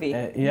a movie.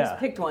 You just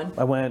picked one.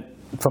 I went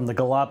from the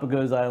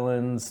Galapagos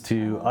Islands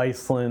to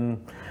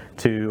Iceland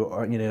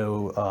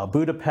to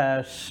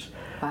Budapest.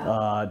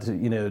 Wow.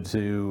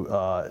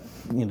 To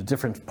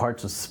different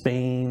parts of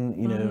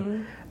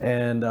Spain,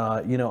 and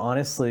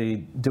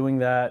honestly, doing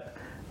that,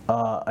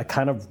 I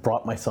kind of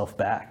brought myself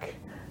back.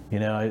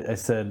 I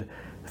said,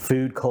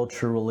 food,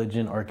 culture,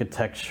 religion,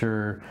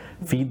 architecture,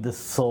 feed the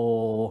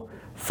soul,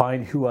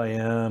 find who I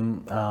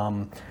am,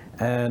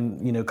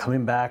 and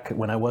coming back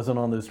when I wasn't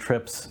on those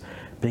trips,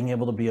 being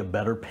able to be a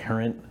better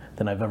parent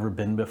than I've ever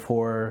been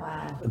before.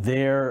 Wow.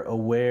 There,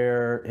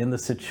 aware, in the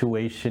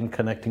situation,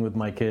 connecting with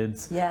my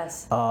kids.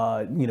 Yes.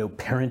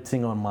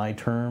 Parenting on my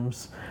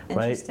terms,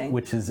 right?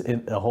 Which is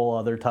a whole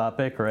other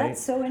topic, right?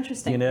 That's so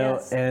interesting.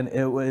 Yes. And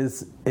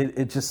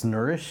it just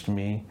nourished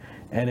me.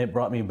 And it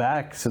brought me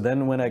back. So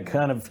then when I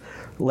kind of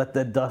let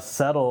the dust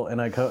settle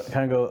and I kind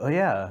of go, oh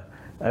yeah,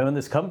 I own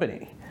this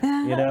company.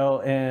 you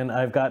know, and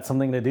I've got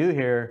something to do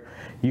here.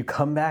 You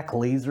come back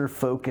laser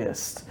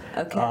focused,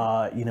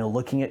 you know,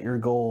 looking at your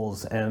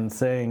goals and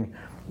saying,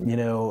 you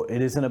know,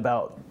 it isn't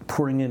about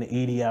pouring in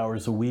 80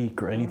 hours a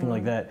week or anything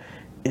like that.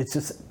 It's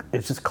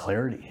just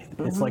clarity.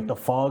 It's like the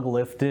fog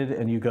lifted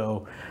and you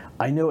go,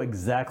 I know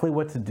exactly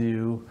what to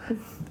do.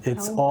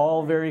 It's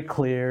all very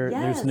clear.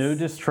 Yes. There's no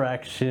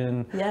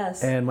distraction.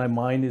 Yes. And my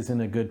mind is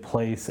in a good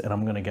place and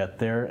I'm going to get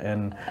there.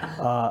 And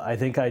I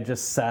think I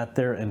just sat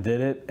there and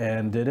did it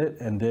and did it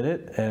and did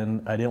it.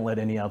 And I didn't let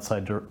any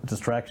outside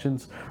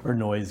distractions or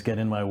noise get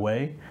in my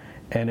way.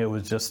 And it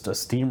was just a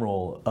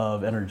steamroll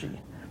of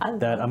energy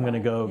that I'm going to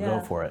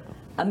go for it.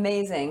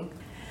 Amazing.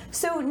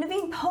 So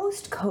Naveen,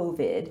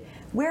 post-COVID,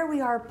 where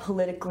we are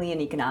politically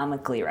and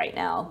economically right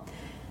now,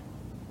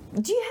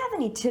 do you have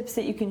any tips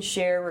that you can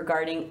share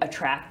regarding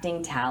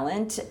attracting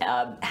talent?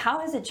 How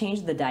has it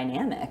changed the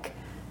dynamic?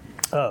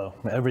 Oh,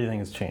 everything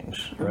has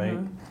changed, right?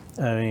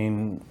 I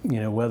mean, you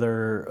know,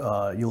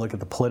 whether you look at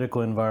the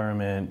political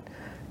environment,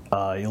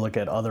 you look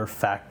at other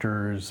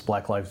factors,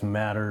 Black Lives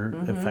Matter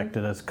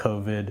affected us,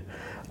 COVID.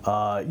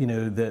 You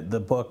know, the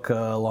book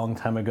a long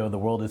time ago, The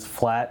World is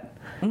Flat.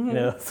 You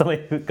know,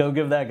 somebody go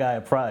give that guy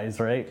a prize,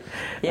 right?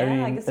 Yeah,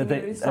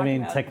 I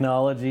mean,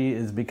 technology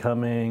is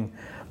becoming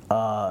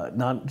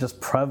not just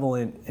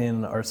prevalent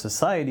in our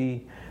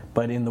society,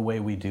 but in the way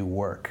we do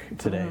work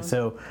today.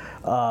 So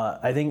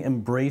I think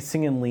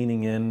embracing and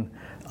leaning in,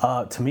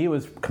 to me, it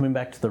was coming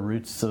back to the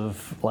roots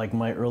of like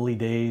my early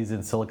days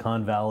in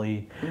Silicon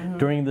Valley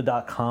during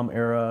the .com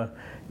era.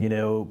 You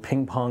know,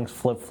 ping pongs,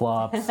 flip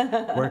flops,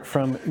 work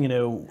from, you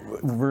know,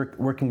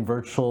 working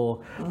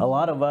virtual. A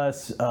lot of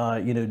us,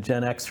 you know,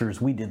 Gen Xers,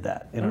 we did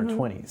that in our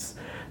 20s.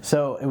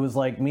 So it was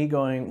like me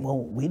going, well,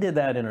 we did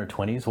that in our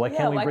 20s. Why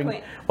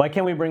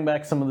can't we bring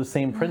back some of the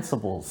same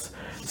principles?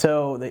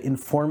 So the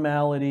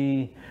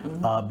informality,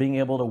 being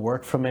able to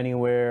work from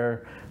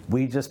anywhere.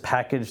 We just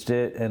packaged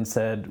it and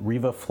said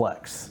Riva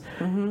Flex.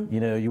 You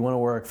know, you want to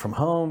work from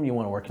home, you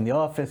want to work in the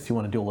office, you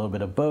want to do a little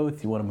bit of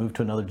both, you want to move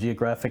to another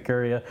geographic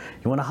area,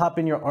 you want to hop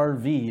in your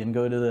RV and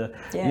go to the,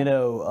 you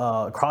know,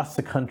 across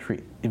the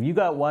country. If you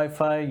got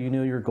Wi-Fi, you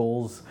know your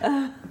goals,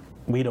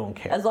 we don't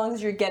care. As long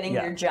as you're getting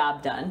your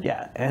job done.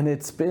 Yeah, and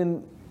it's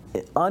been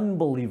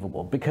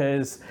unbelievable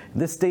because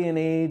this day and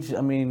age,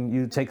 I mean,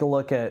 you take a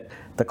look at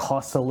the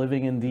cost of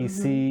living in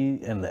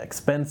DC and the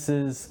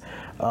expenses,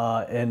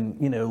 and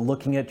you know,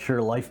 looking at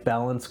your life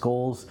balance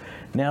goals.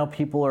 Now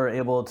people are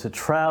able to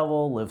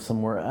travel, live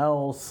somewhere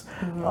else.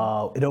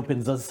 It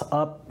opens us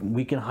up.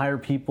 We can hire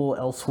people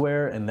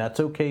elsewhere, and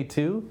that's okay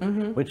too,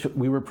 which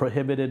we were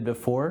prohibited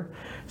before.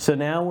 So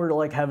now we're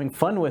like having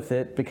fun with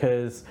it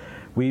because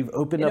we've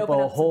opened up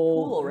a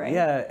whole pool, right?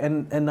 Yeah,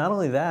 and not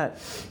only that,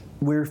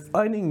 we're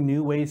finding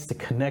new ways to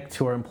connect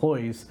to our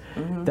employees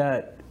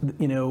that,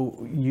 you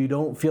know, you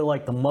don't feel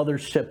like the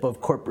mothership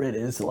of corporate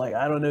is like,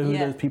 I don't know who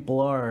those people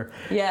are.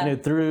 You know,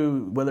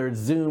 through whether it's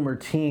Zoom or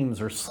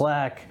Teams or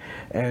Slack,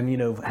 and, you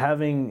know,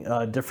 having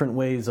different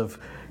ways of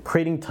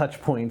creating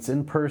touch points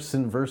in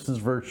person versus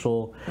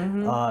virtual.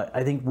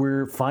 I think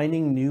we're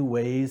finding new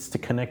ways to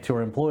connect to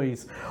our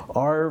employees.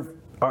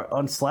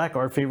 On Slack,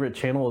 our favorite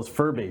channel is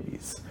Fur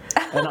Babies.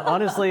 And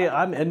honestly,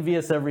 I'm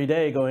envious every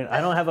day going, I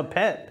don't have a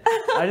pet.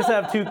 I just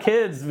have 2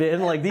 kids,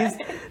 man. Like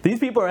these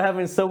people are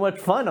having so much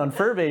fun on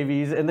Fur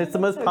Babies, and it's the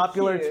most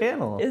popular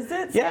channel. Is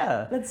it?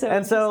 Yeah. That's so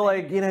and so,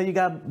 like, you know, you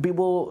got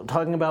people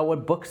talking about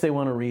what books they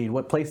want to read,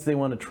 what places they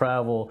want to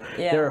travel,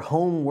 their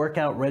home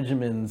workout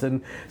regimens.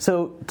 And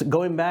so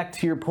going back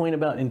to your point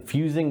about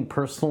infusing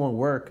personal and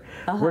work,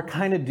 we're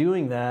kind of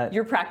doing that.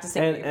 You're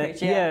practicing what you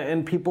preach,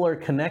 and people are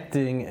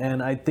connecting,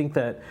 and I think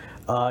that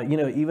you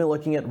know, even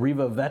looking at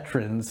Riva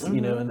Veterans,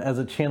 you know, and as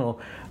a channel,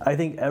 I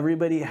think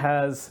everybody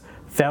has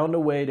found a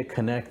way to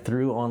connect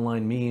through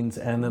online means,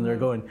 and then they're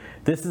going,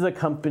 this is a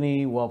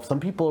company, well, some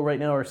people right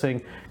now are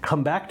saying,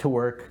 come back to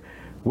work.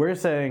 We're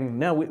saying,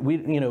 no, we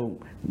you know,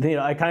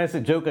 I kind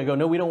of joke, I go,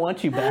 no, we don't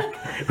want you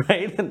back,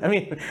 right? I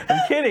mean,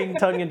 I'm kidding,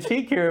 tongue in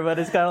cheek here, but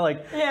it's kind of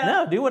like,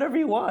 no, do whatever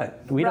you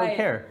want. We don't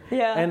care.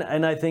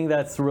 And I think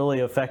that's really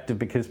effective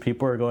because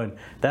people are going,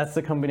 that's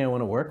the company I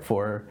want to work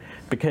for,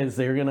 because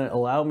they're going to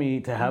allow me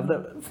to have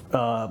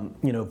that,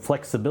 you know,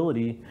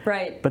 flexibility.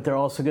 Right. But they're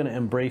also going to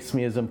embrace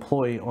me as an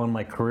employee on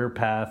my career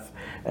path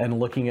and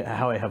looking at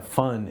how I have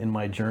fun in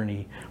my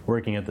journey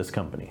working at this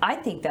company. I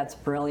think that's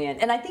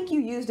brilliant. And I think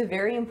you used a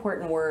very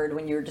important word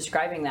when you were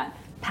describing that,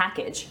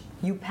 package.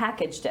 You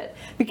packaged it.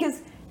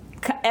 Because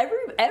every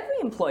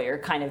employer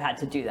kind of had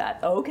to do that.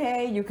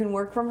 Okay, you can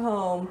work from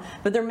home,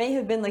 but there may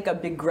have been like a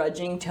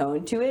begrudging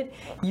tone to it.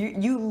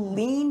 You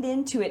leaned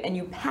into it and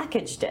you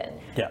packaged it.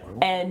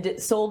 And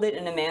sold it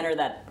in a manner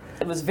that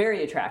was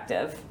very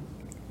attractive.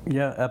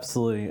 Yeah,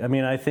 absolutely. I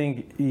mean, I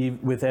think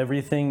with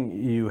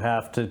everything, you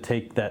have to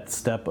take that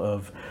step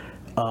of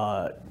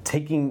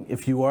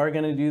if you are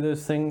going to do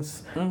those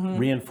things,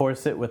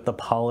 reinforce it with the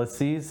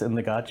policies and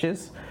the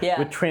gotchas,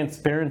 with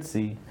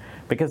transparency.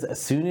 Because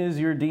as soon as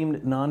you're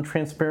deemed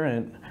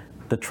non-transparent,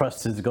 the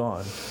trust is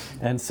gone.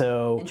 And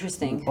so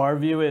Interesting. Our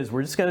view is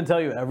we're just going to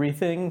tell you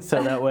everything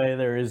so that way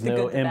there is no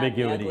good, the bad, and the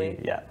ambiguity. ugly.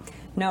 Yeah.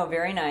 No,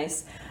 very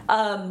nice.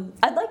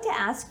 I'd like to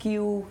ask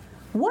you,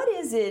 what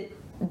is it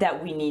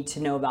that we need to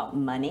know about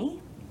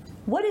money?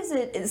 What is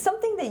it? It's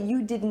something that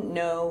you didn't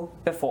know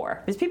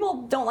before. Because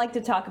people don't like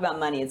to talk about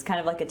money. It's kind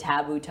of like a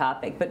taboo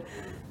topic. But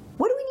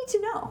what do we need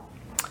to know?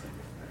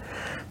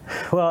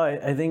 Well,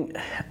 I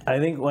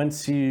think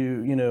once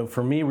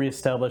for me,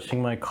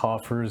 reestablishing my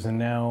coffers, and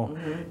now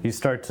you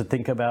start to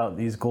think about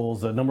these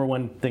goals. The number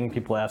one thing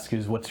people ask you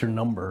is, what's your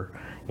number?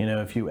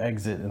 If you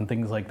exit and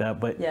things like that.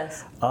 But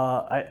yes.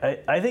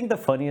 I think the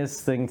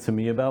funniest thing to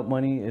me about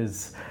money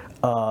is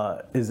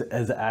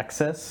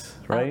access,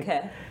 right?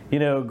 Okay.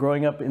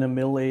 Growing up in a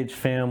middle-aged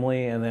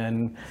family and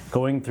then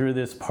going through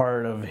this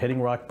part of hitting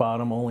rock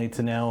bottom only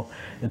to now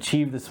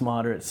achieve this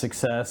moderate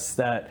success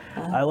that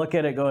I look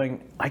at it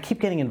going, I keep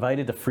getting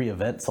invited to free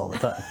events all the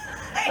time.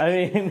 I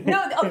mean...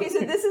 No, okay, so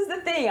this is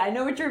the thing. I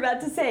know what you're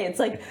about to say. It's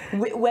like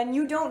when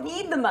you don't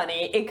need the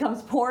money, it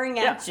comes pouring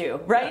at you,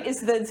 right? It's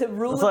the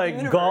rule of the universe.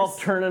 It's like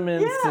golf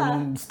tournaments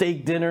and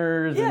steak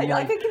dinners. Yeah, and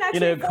like I can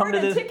actually afford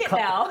a ticket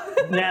now.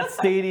 Nat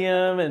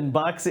Stadium and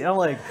boxing. I'm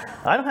like,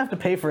 I don't have to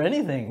pay for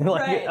anything.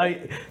 Like,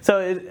 right.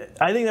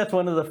 I think that's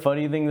one of the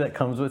funny things that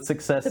comes with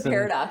success. The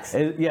paradox.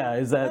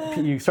 Is that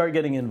you start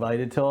getting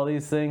invited to all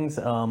these things.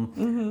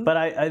 But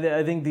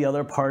I think the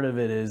other part of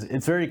it is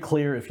it's very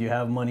clear if you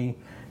have money,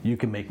 you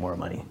can make more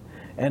money.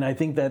 And I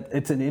think that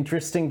it's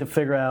interesting to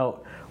figure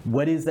out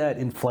what is that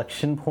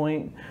inflection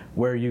point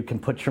where you can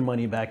put your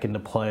money back into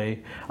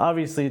play.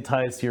 Obviously, it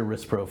ties to your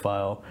risk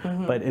profile.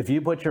 But if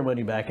you put your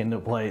money back into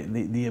play,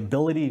 the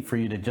ability for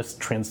you to just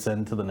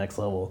transcend to the next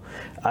level,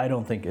 I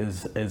don't think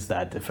is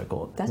that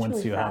difficult. That's once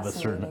really you have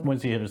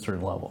once you hit a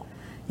certain level.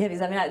 Yeah,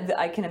 because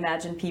I can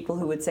imagine people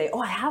who would say,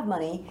 "Oh, I have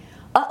money.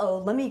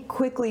 Let me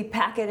quickly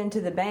pack it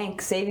into the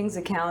bank savings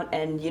account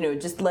and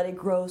just let it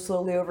grow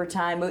slowly over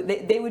time."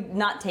 They would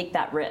not take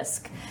that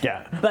risk.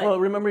 Yeah. But, well,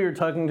 remember you were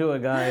talking to a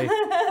guy.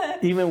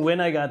 Even when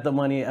I got the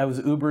money, I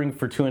was Ubering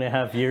for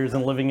 2.5 years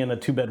and living in a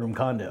 2-bedroom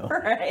condo.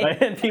 Right.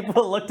 And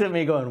people looked at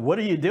me going, "What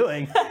are you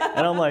doing?"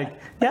 And I'm like,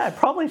 "Yeah, I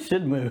probably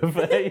should move."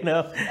 But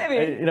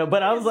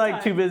I was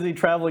like too busy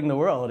traveling the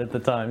world at the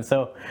time.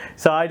 So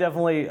I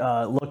definitely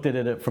looked at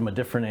it from a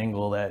different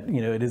angle. That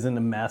it isn't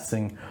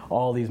amassing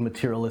all these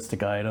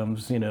materialistic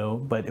items,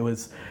 but it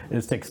was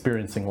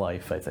experiencing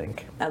life, I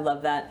think. I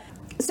love that.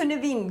 So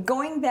Naveen,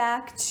 going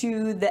back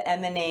to the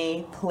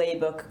M&A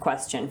playbook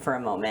question for a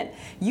moment,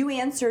 you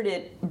answered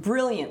it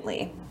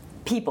brilliantly.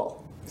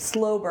 People,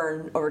 slow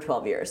burn over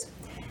 12 years.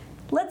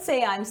 Let's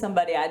say I'm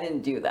somebody, I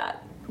didn't do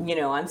that.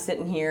 I'm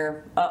sitting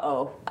here,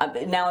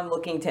 now I'm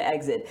looking to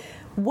exit.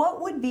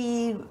 What would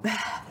be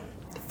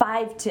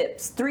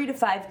 3 to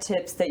 5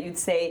 tips that you'd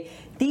say,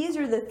 these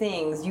are the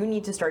things you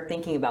need to start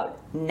thinking about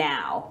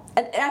now?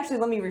 And actually,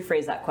 let me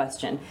rephrase that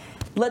question.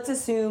 Let's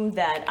assume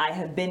that I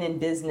have been in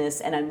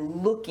business and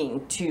I'm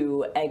looking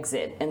to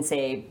exit in,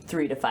 say,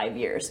 3 to 5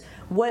 years.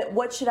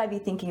 What should I be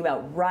thinking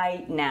about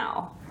right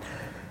now?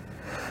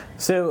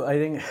 So I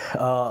think a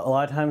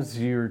lot of times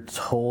you're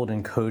told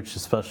and coached,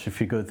 especially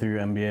if you go through your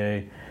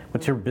MBA,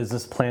 what's your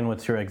business plan?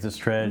 What's your exit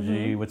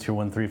strategy? What's your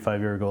 1, 3, 5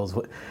 year goals?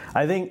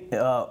 I think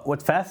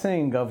what's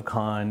fascinating in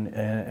GovCon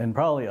and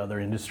probably other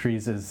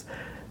industries is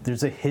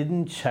there's a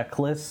hidden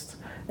checklist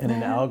and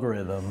an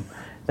algorithm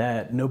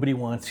that nobody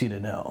wants you to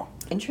know.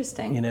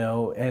 Interesting.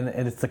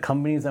 And it's the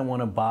companies that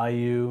want to buy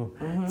you.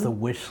 It's a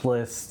wish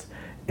list.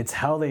 It's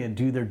how they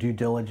do their due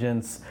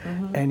diligence.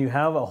 And you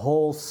have a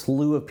whole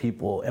slew of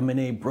people,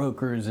 M&A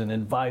brokers and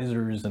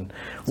advisors and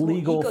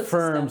legal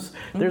firms.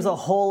 There's a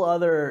whole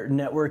other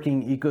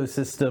networking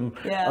ecosystem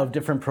of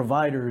different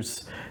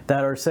providers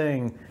that are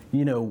saying,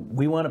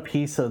 we want a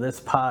piece of this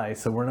pie,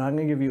 so we're not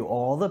going to give you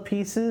all the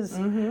pieces,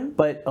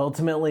 but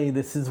ultimately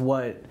this is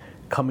what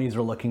companies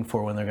are looking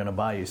for when they're going to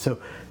buy you. So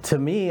to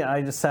me,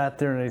 I just sat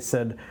there and I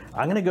said,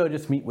 I'm going to go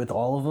just meet with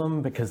all of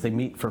them because they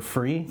meet for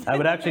free. I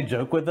would actually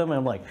joke with them.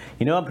 I'm like,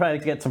 I'm trying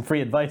to get some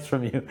free advice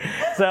from you.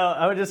 So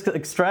I would just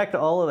extract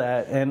all of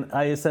that. And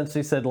I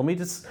essentially said, let me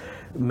just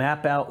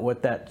map out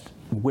what that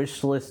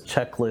wish list,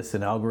 checklist,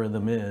 and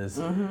algorithm is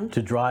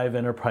to drive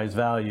enterprise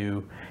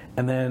value.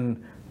 And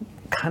then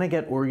kind of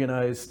get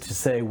organized to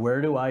say,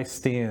 where do I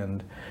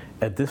stand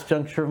at this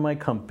juncture of my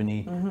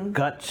company?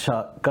 Gut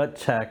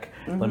check.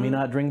 Let me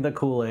not drink the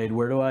Kool-Aid.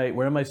 Where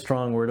am I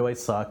strong? Where do I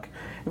suck?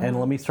 And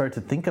let me start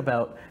to think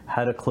about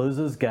how to close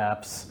those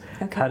gaps,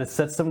 how to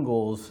set some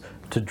goals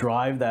to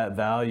drive that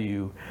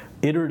value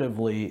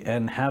iteratively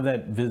and have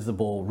that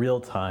visible real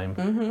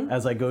time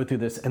as I go through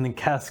this, and then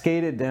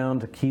cascade it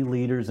down to key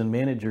leaders and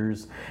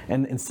managers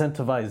and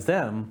incentivize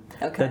them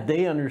that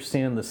they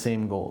understand the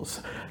same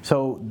goals.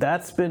 So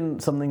that's been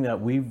something that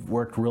we've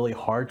worked really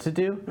hard to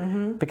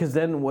do, because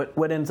then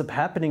what ends up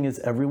happening is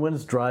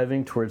everyone's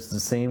driving towards the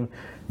same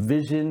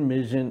mission,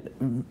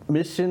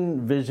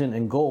 vision,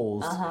 and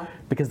goals,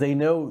 because they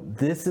know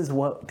this is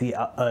what the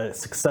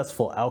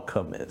successful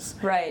outcome is.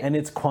 Right. And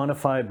it's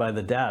quantified by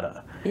the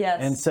data. Yes.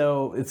 And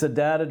so it's a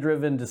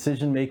data-driven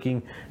decision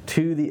making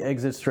to the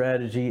exit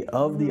strategy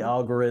of the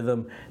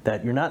algorithm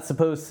that you're not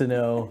supposed to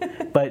know,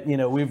 but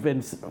we've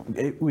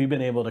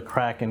been able to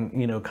crack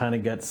and kind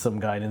of get some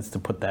guidance to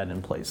put that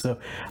in place. So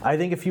I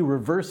think if you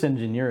reverse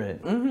engineer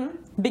it,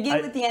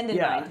 begin with the end in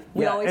mind.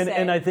 We always say.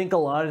 And I think a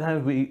lot of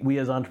times we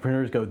as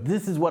entrepreneurs go,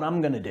 this is what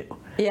I'm going to do.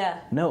 Yeah.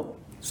 No,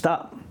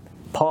 stop,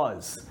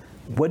 pause.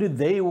 What do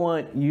they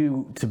want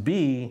you to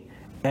be?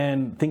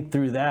 And think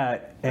through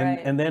that,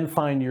 and then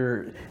find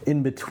your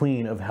in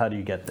between of how do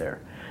you get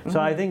there. So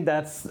I think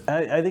that's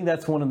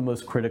one of the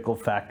most critical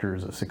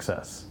factors of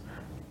success.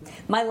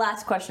 My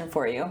last question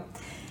for you,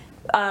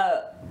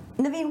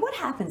 Naveen, what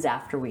happens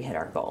after we hit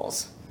our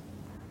goals,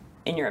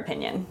 in your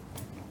opinion?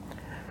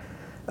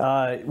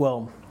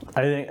 Well,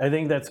 I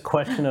think that's a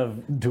question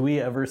of, do we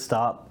ever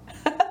stop?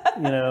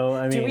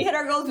 Do we hit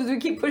our goals because we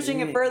keep pushing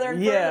it further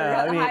and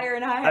further, higher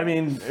and higher? I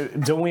mean,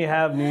 don't we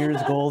have New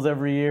Year's goals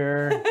every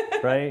year,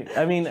 right?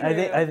 I mean,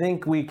 I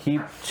think we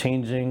keep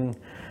changing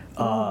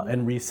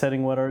and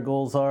resetting what our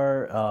goals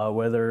are,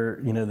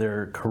 whether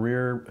they're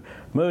career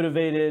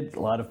motivated. A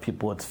lot of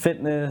people it's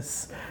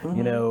fitness,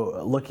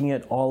 looking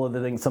at all of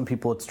the things. Some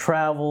people it's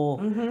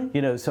travel,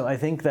 So I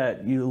think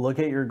that you look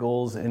at your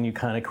goals and you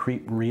kind of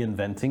keep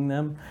reinventing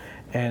them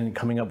and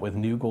coming up with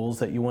new goals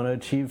that you want to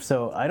achieve.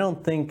 So I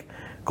don't think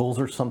goals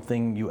are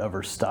something you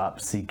ever stop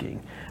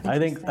seeking. I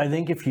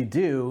think if you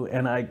do,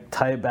 and I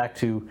tie it back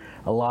to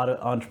a lot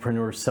of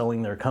entrepreneurs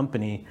selling their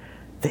company,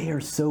 they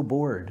are so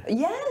bored.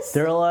 Yes.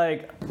 They're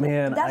like,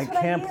 man, I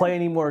can't play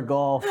any more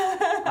golf.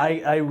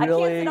 I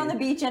really, I can't sit on the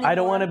beach anymore. I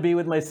don't want to be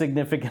with my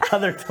significant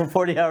other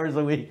 40 hours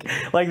a week.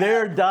 Like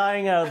they're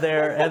dying out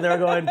there, and they're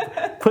going,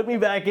 put me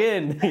back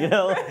in.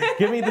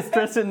 Give me the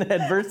stress and the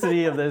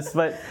adversity of this.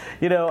 But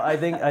I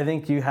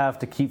think you have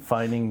to keep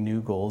finding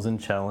new goals and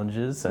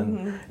challenges,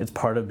 and it's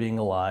part of being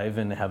alive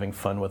and having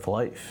fun with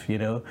life.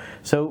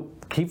 So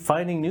keep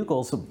finding new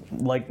goals. So,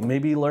 like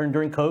maybe learn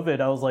during COVID.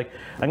 I was like,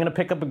 I'm gonna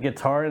pick up a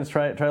guitar and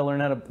try to learn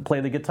how to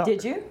play the guitar.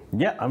 Did you?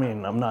 Yeah. I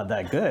mean, I'm not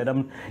that good.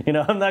 I'm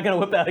not gonna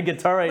whip out a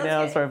guitar right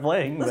now and start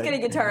playing. Let's get a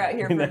guitar out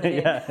here for a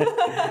minute.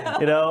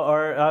 Yeah.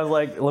 Or I was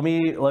like, let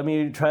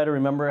me try to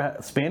remember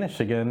Spanish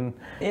again.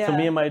 Yeah. So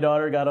me and my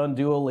daughter got on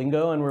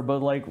Duolingo and we're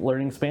both like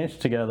learning Spanish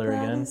together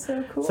again. That is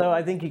so cool. So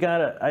I think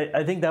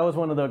I think that was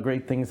one of the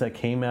great things that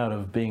came out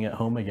of being at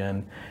home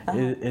again,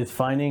 is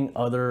finding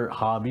other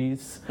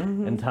hobbies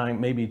and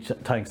tying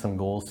some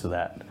goals to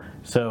that.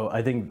 So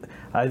I think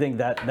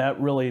that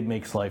really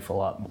makes life a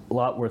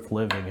lot worth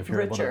living if you're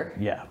richer. Able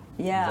to. Yeah.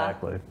 Yeah.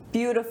 Exactly.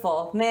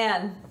 Beautiful.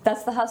 Man,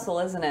 that's the hustle,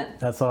 isn't it?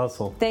 That's the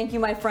hustle. Thank you,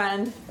 my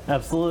friend.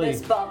 Absolutely.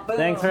 Fist bump. Boom.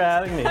 Thanks for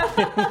having me.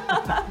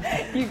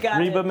 You got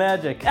Reba it.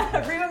 Magic.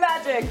 Reba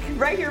Magic.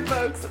 Right here,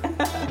 folks.